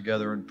heads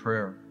together in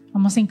prayer.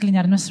 Vamos a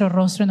inclinar nuestro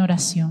rostro en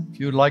oración. If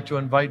you would like to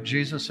invite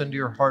Jesus into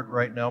your heart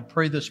right now,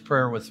 pray this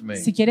prayer with me.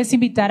 Si quieres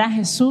invitar a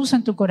Jesús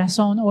en tu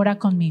corazón, ora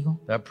conmigo.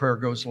 That prayer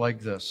goes like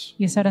this.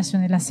 Y esa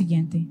oración es la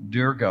siguiente.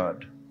 Dear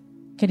God,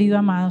 Querido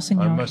amado I'm a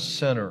Señor,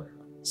 sinner.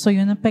 soy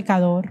un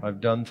pecador. I've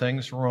done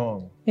things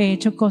wrong. He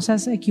hecho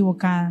cosas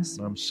equivocadas.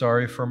 I'm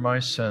sorry for my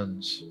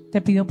sins.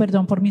 Te pido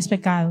perdón por mis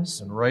pecados.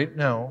 And right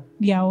now,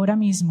 Y ahora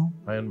mismo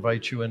I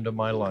invite you into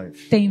my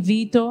life. te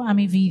invito a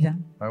mi vida.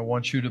 I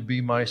want you to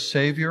be my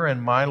Savior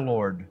and my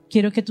Lord.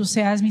 Quiero que tú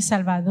seas mi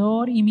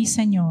Salvador y mi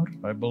Señor.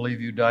 I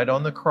believe you died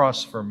on the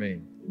cross for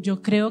me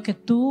Yo creo que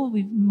tú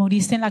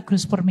moriste en la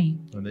cruz por mí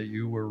and that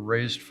you were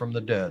raised from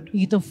the dead.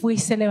 y que tú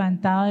fuiste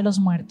levantado de los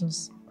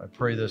muertos. I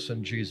pray this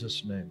in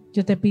Jesus' name.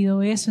 Yo te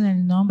pido eso en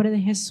el nombre de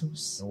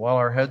Jesús. And while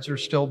our heads are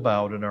still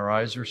bowed and our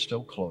eyes are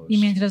still closed, Y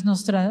mientras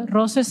nuestro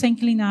rostro está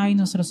inclinado y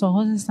nuestros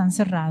ojos están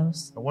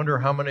cerrados, I wonder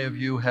how many of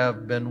you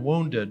have been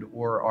wounded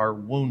or are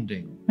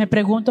wounding. me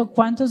pregunto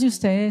cuántos de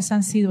ustedes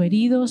han sido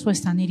heridos o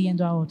están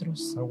hiriendo a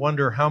otros. I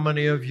wonder how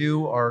many of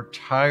you are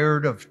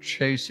tired of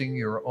chasing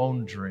your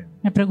own dream.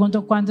 Me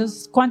pregunto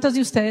cuántos de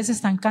ustedes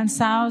están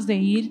cansados de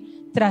ir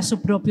tras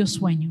su propio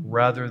sueño,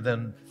 rather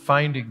than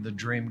finding the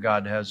dream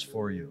God has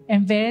for you.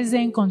 en vez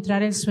de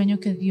encontrar el sueño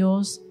que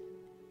Dios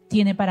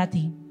tiene para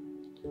ti.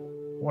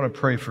 I want to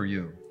pray for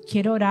you.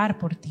 Quiero orar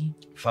por ti.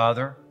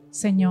 Father,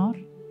 Señor,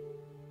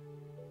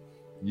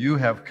 you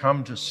have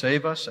come to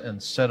save us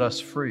and set us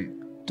free.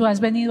 tú has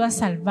venido a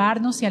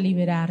salvarnos y a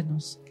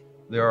liberarnos.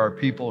 There are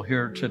people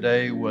here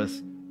today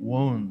with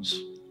wounds.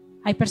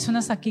 Hay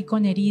personas aquí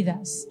con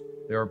heridas.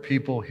 There are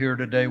people here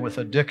today with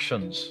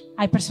addictions,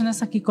 Hay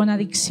personas aquí con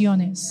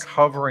adicciones,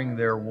 covering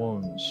their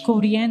wounds.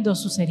 cubriendo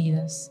sus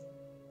heridas.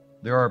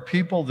 There are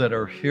people that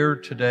are here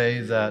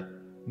today that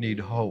need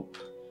hope.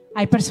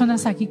 Hay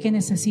personas aquí que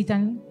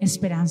necesitan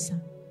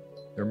esperanza.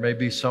 There may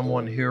be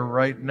someone here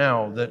right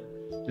now that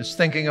is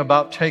thinking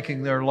about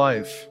taking their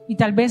life. Y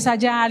tal vez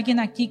haya alguien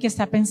aquí que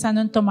está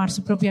pensando en tomar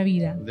su propia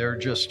vida, They're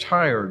just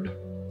tired.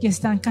 que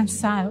están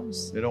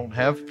cansados, They don't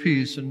have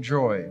peace and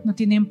joy. no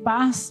tienen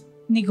paz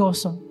ni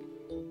gozo.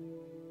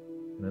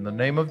 And in the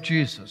name of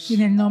Jesus, Y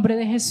en el nombre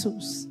de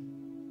Jesús,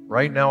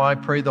 right now I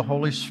pray the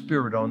Holy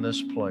Spirit on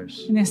this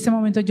place. en este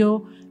momento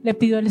yo le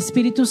pido al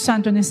Espíritu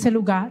Santo en este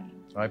lugar.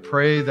 I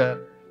pray that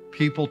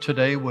people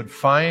today would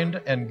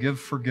find and give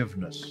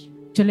forgiveness.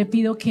 Yo le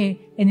pido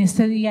que en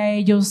este día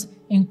ellos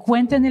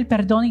encuentren el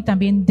perdón y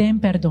también den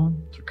perdón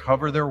To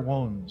cover their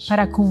wounds,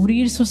 para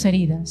cubrir sus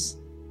heridas,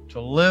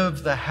 to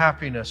live the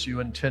happiness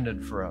you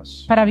intended for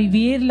us, para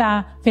vivir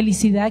la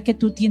felicidad que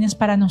tú tienes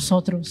para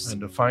nosotros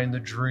and to find the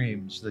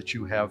dreams that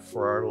you have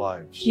for our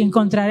lives. y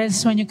encontrar el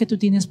sueño que tú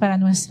tienes para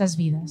nuestras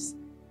vidas.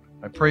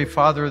 I pray,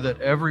 Father, that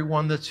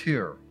everyone that's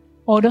here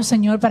Oro,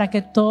 Señor, para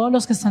que todos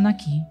los que están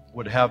aquí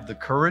would have the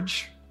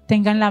courage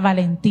tengan la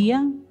valentía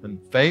and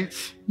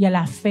faith y a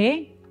la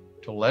fe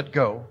to let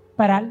go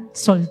para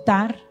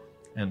soltar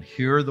and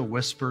hear the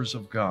whispers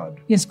of God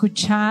y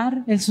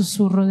escuchar el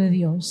susurro de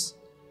Dios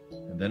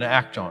and then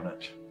act on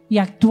it. y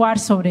actuar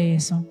sobre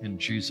eso. In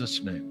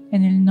Jesus' name,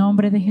 En el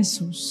nombre de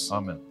Jesús.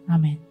 amen.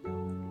 Amén.